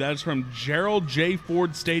SMU. That is from Gerald J.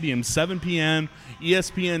 Ford Stadium, 7 p.m.,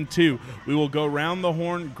 ESPN2. We will go round the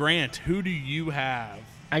horn. Grant, who do you have?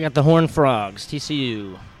 I got the Horned Frogs,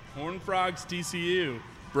 TCU. Horned Frogs, TCU.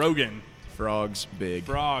 Brogan. Frogs, big.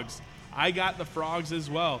 Frogs. I got the Frogs as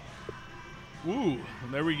well. Ooh,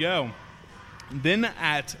 there we go. Then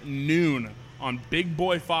at noon on Big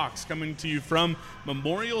Boy Fox, coming to you from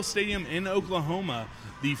Memorial Stadium in Oklahoma,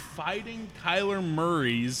 the Fighting Kyler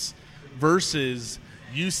Murrays versus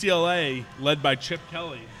UCLA, led by Chip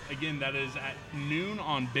Kelly. Again, that is at noon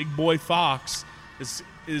on Big Boy Fox.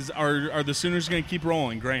 Are the Sooners going to keep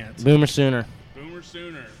rolling, Grant? Boomer Sooner. Boomer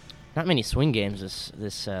Sooner. Not many swing games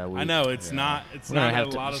this week. I know it's not. It's We're gonna not have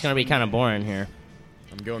a to, lot it's of. going to be swing kind of games. boring here.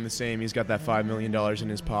 I'm going the same. He's got that $5 million in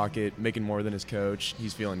his pocket, making more than his coach.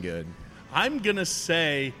 He's feeling good. I'm going to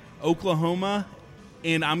say Oklahoma,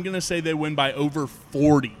 and I'm going to say they win by over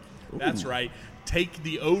 40. Ooh. That's right. Take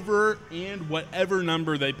the over and whatever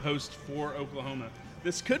number they post for Oklahoma.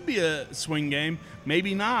 This could be a swing game.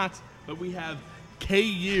 Maybe not, but we have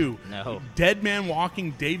KU. No. Dead man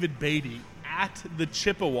walking David Beatty at the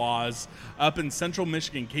Chippewas up in Central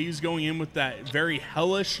Michigan. KU's going in with that very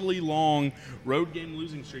hellishly long road game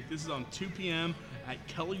losing streak. This is on 2 p.m. at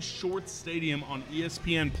Kelly Shorts Stadium on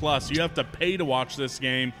ESPN+. You have to pay to watch this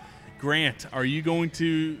game. Grant, are you going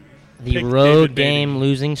to The pick road David Beatty? game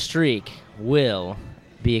losing streak will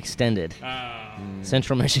be extended.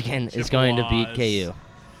 Central Michigan is going to beat KU.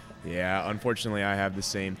 Yeah, unfortunately, I have the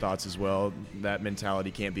same thoughts as well. That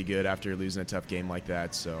mentality can't be good after losing a tough game like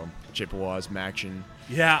that. So, Chippewas, Maction.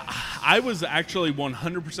 Yeah, I was actually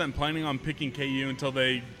 100% planning on picking KU until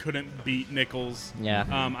they couldn't beat Nichols. Yeah.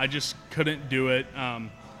 I just couldn't do it.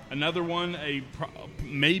 Another one,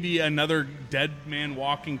 maybe another dead man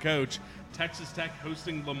walking coach. Texas Tech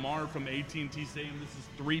hosting Lamar from AT&T Stadium. This is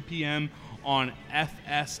 3 p.m. on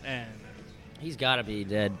FSN. He's got to be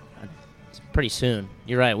dead pretty soon.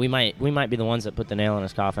 You're right. We might be the ones that put the nail in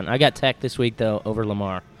his coffin. I got Tech this week, though, over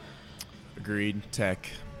Lamar. Agreed. Tech.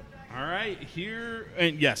 All right, here,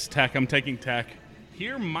 and yes, Tech. I'm taking Tech.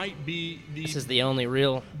 Here might be This is the only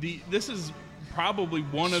real this is probably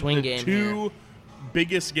one of swing the game two here.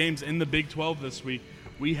 biggest games in the Big 12 this week.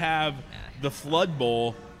 We have the Flood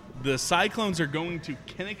Bowl. The Cyclones are going to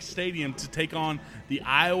Kinnick Stadium to take on the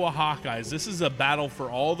Iowa Hawkeyes. This is a battle for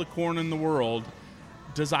all the corn in the world.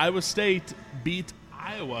 Does Iowa State beat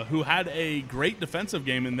Iowa, who had a great defensive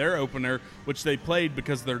game in their opener, which they played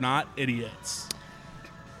because they're not idiots?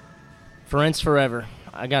 Ferentz forever.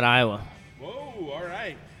 I got Iowa. Whoa, all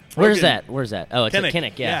right. Where's Brogan. that? Oh, it's at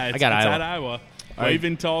Kinnick. Yeah, it's, I got it's Iowa. at Iowa.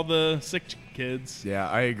 Waving to all the sick kids. Yeah,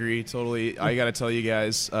 I agree totally. I got to tell you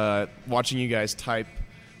guys, watching you guys type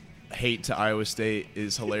hate to Iowa State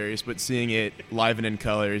is hilarious, but seeing it live and in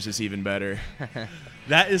color is just even better.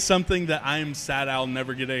 That is something that I'm sad I'll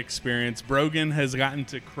never get to experience. Brogan has gotten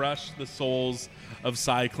to crush the souls of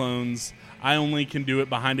Cyclones. I only can do it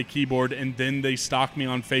behind a keyboard, and then they stalk me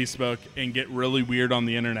on Facebook and get really weird on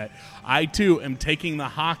the internet. I, too, am taking the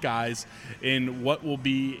Hawkeyes in what will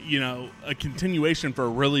be, a continuation for a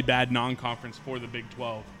really bad non-conference for the Big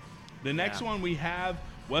 12. The next one we have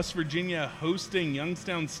West Virginia hosting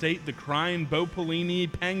Youngstown State, the crying Bo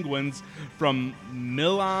Pelini Penguins from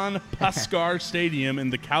Milan Puskar Stadium in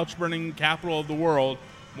the couch-burning capital of the world,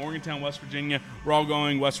 Morgantown, West Virginia. We're all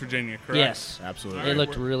going West Virginia, correct? Yes, absolutely. They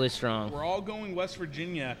looked really strong. We're all going West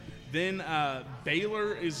Virginia. Then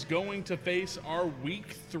Baylor is going to face our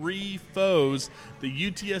Week 3 foes, the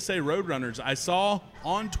UTSA Roadrunners. I saw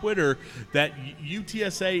on Twitter that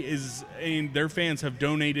UTSA and their fans have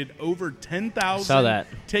donated over 10,000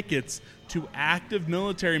 tickets to active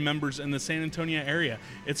military members in the San Antonio area.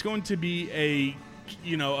 It's going to be a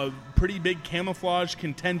pretty big camouflage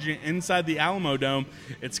contingent inside the Alamo Dome.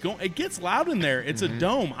 It gets loud in there. It's a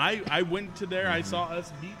dome. I went to there. I saw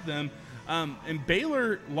us beat them. And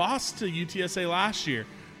Baylor lost to UTSA last year.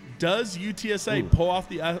 Does UTSA pull off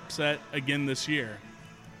the upset again this year?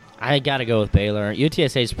 I got to go with Baylor.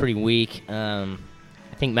 UTSA is pretty weak. I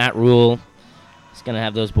think Matt Rule is going to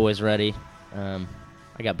have those boys ready. I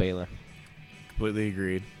got Baylor. Completely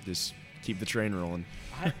agreed. Just keep the train rolling.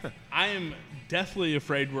 I am deathly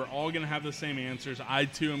afraid we're all going to have the same answers. I,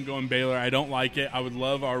 too, am going Baylor. I don't like it. I would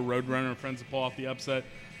love our Roadrunner friends to pull off the upset.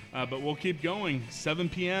 But we'll keep going. 7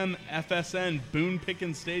 p.m. FSN, Boone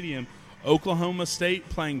Pickens Stadium. Oklahoma State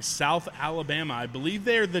playing South Alabama. I believe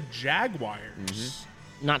they're the Jaguars.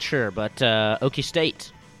 Not sure, but Okie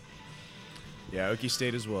State. Yeah, Okie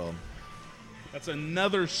State as well. That's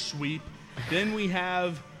another sweep. Then we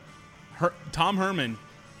have Tom Herman.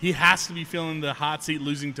 He has to be feeling the hot seat,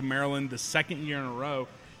 losing to Maryland the second year in a row.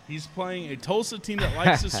 He's playing a Tulsa team that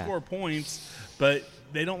likes to score points, but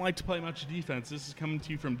they don't like to play much defense. This is coming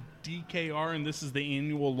to you from DKR, and this is the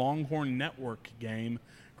annual Longhorn Network game.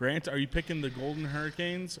 Grant, are you picking the Golden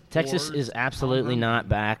Hurricanes? Texas or is absolutely Auburn? not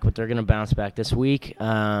back, but they're going to bounce back this week.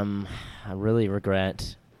 I really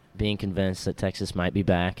regret being convinced that Texas might be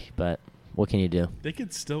back, but what can you do? They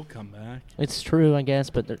could still come back. It's true, I guess,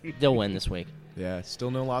 but they'll win this week. Yeah, still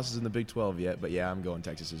no losses in the Big 12 yet, but yeah, I'm going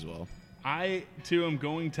Texas as well. I, too, am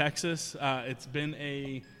going Texas. It's been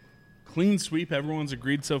a clean sweep. Everyone's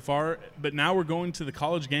agreed so far. But now we're going to the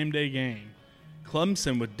college game day game.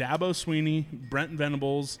 Clemson with Dabo Swinney, Brent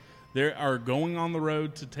Venables. They are going on the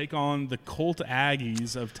road to take on the Colt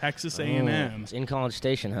Aggies of Texas A&M. It's in College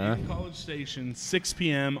Station, huh? In College Station, 6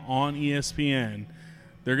 p.m. on ESPN.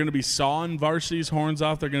 They're going to be sawing varsity's horns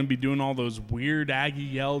off. They're going to be doing all those weird Aggie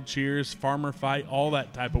yell cheers, farmer fight, all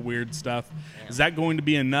that type of weird stuff. Is that going to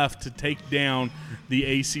be enough to take down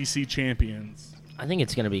the ACC champions? I think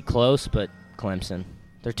it's going to be close, but Clemson.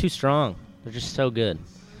 They're too strong. They're just so good.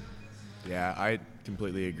 Yeah, I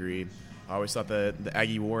completely agree. I always thought the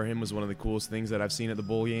Aggie War Hymn was one of the coolest things that I've seen at the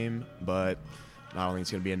bowl game, but I don't think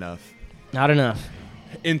it's going to be enough. Not enough.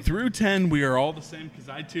 And through 10, we are all the same because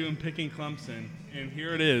I, too, am picking Clemson. And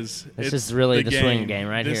here it is. This is really the swing game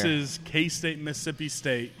right here. This is K-State, Mississippi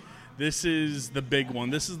State. This is the big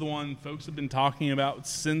one. This is the one folks have been talking about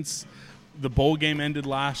since the bowl game ended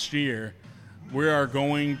last year. We are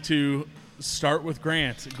going to start with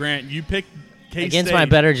Grant. Grant, you picked K-State. Against my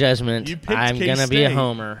better judgment, I'm going to be a K-State.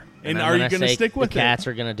 homer. And I'm are you going to stick with the Cats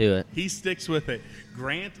are going to do it. He sticks with it.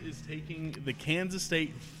 Grant is taking the Kansas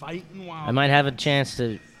State Fighting Wild. I might have a chance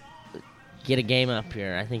to get a game up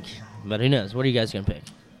here, I think. But who knows? What are you guys going to pick?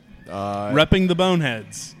 Repping the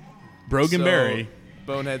Boneheads. Brogan Berry.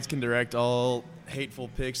 Boneheads can direct all hateful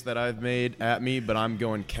picks that I've made at me, but I'm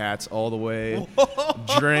going Cats all the way.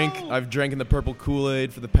 I've drank in the purple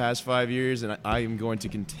Kool-Aid for the past 5 years, and I am going to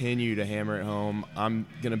continue to hammer it home. I'm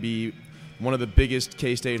going to be one of the biggest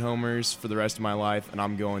K-State homers for the rest of my life, and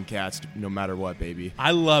I'm going Cats no matter what, baby.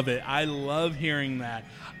 I love it. I love hearing that.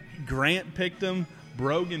 Grant picked them.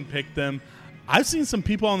 Brogan picked them. I've seen some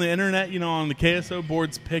people on the internet, on the KSO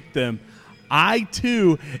boards pick them. I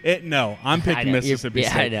too, I'm picking Mississippi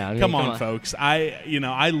State. I know. Come on, folks.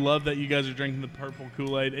 I love that you guys are drinking the purple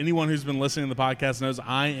Kool-Aid. Anyone who's been listening to the podcast knows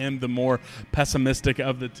I am the more pessimistic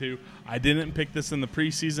of the two. I didn't pick this in the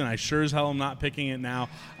preseason. I sure as hell am not picking it now.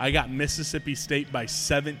 I got Mississippi State by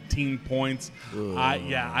 17 points.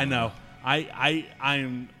 I know. I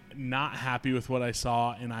am not happy with what I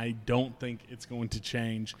saw, and I don't think it's going to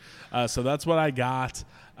change. So that's what I got.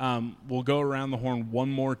 We'll go around the horn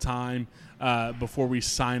one more time before we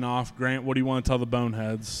sign off. Grant, what do you want to tell the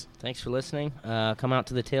Boneheads? Thanks for listening. Come out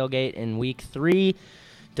to the tailgate in week 3.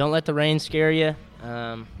 Don't let the rain scare you.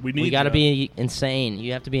 We got to be insane.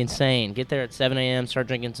 You have to be insane. Get there at 7 a.m., start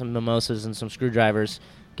drinking some mimosas and some screwdrivers.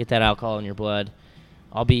 Get that alcohol in your blood.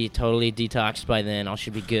 I'll be totally detoxed by then. I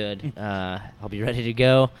should be good. I'll be ready to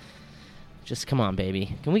go. Just come on,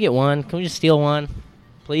 baby. Can we get one? Can we just steal one?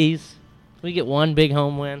 Please? Can we get one big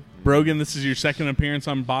home win? Brogan, this is your second appearance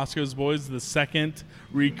on Bosco's Boys, the second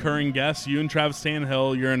recurring guest. You and Travis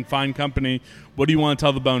Tannehill, you're in fine company. What do you want to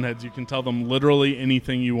tell the Boneheads? You can tell them literally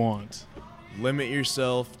anything you want. Limit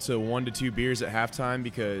yourself to 1 to 2 beers at halftime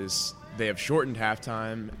because they have shortened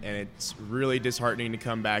halftime, and it's really disheartening to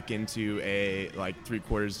come back into a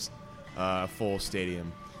 3/4 full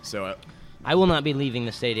stadium. So I will not be leaving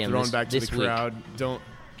the stadium throwing back to this the crowd.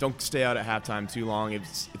 Don't stay out at halftime too long.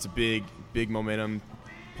 It's a big momentum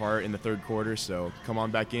part in the third quarter, so come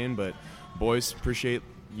on back in. But boys, appreciate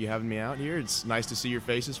you having me out here. It's nice to see your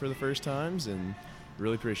faces for the first times, and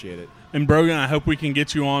really appreciate it. And Brogan, I hope we can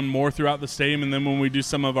get you on more throughout the stadium, and then when we do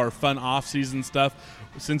some of our fun off-season stuff,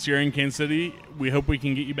 since you're in Kansas City, we hope we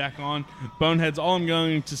can get you back on. Boneheads, all I'm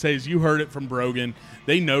going to say is you heard it from Brogan.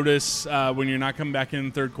 They notice when you're not coming back in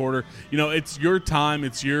the third quarter. It's your time.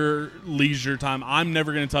 It's your leisure time. I'm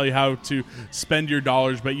never going to tell you how to spend your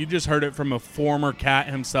dollars, but you just heard it from a former Cat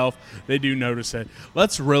himself. They do notice it.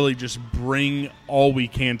 Let's really just bring all we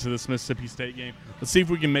can to this Mississippi State game. Let's see if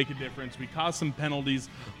we can make a difference. We caused some penalties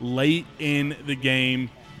late in the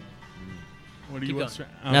game. What do you want?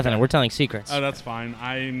 Okay. Nothing. We're telling secrets. Oh, that's fine.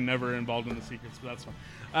 I'm never involved in the secrets, but that's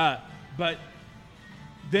fine. But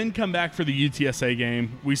then come back for the UTSA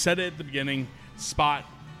game. We said it at the beginning. Spot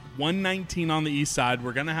 119 on the east side.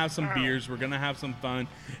 We're going to have some beers. We're going to have some fun.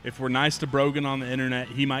 If we're nice to Brogan on the internet,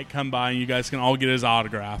 he might come by and you guys can all get his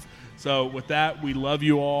autograph. So with that, we love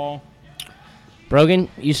you all. Brogan,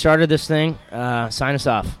 you started this thing. Sign us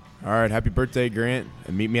off. All right. Happy birthday, Grant.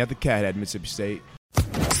 And meet me at the Cathead, Mississippi State.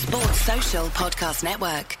 Sports Social Podcast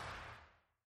Network.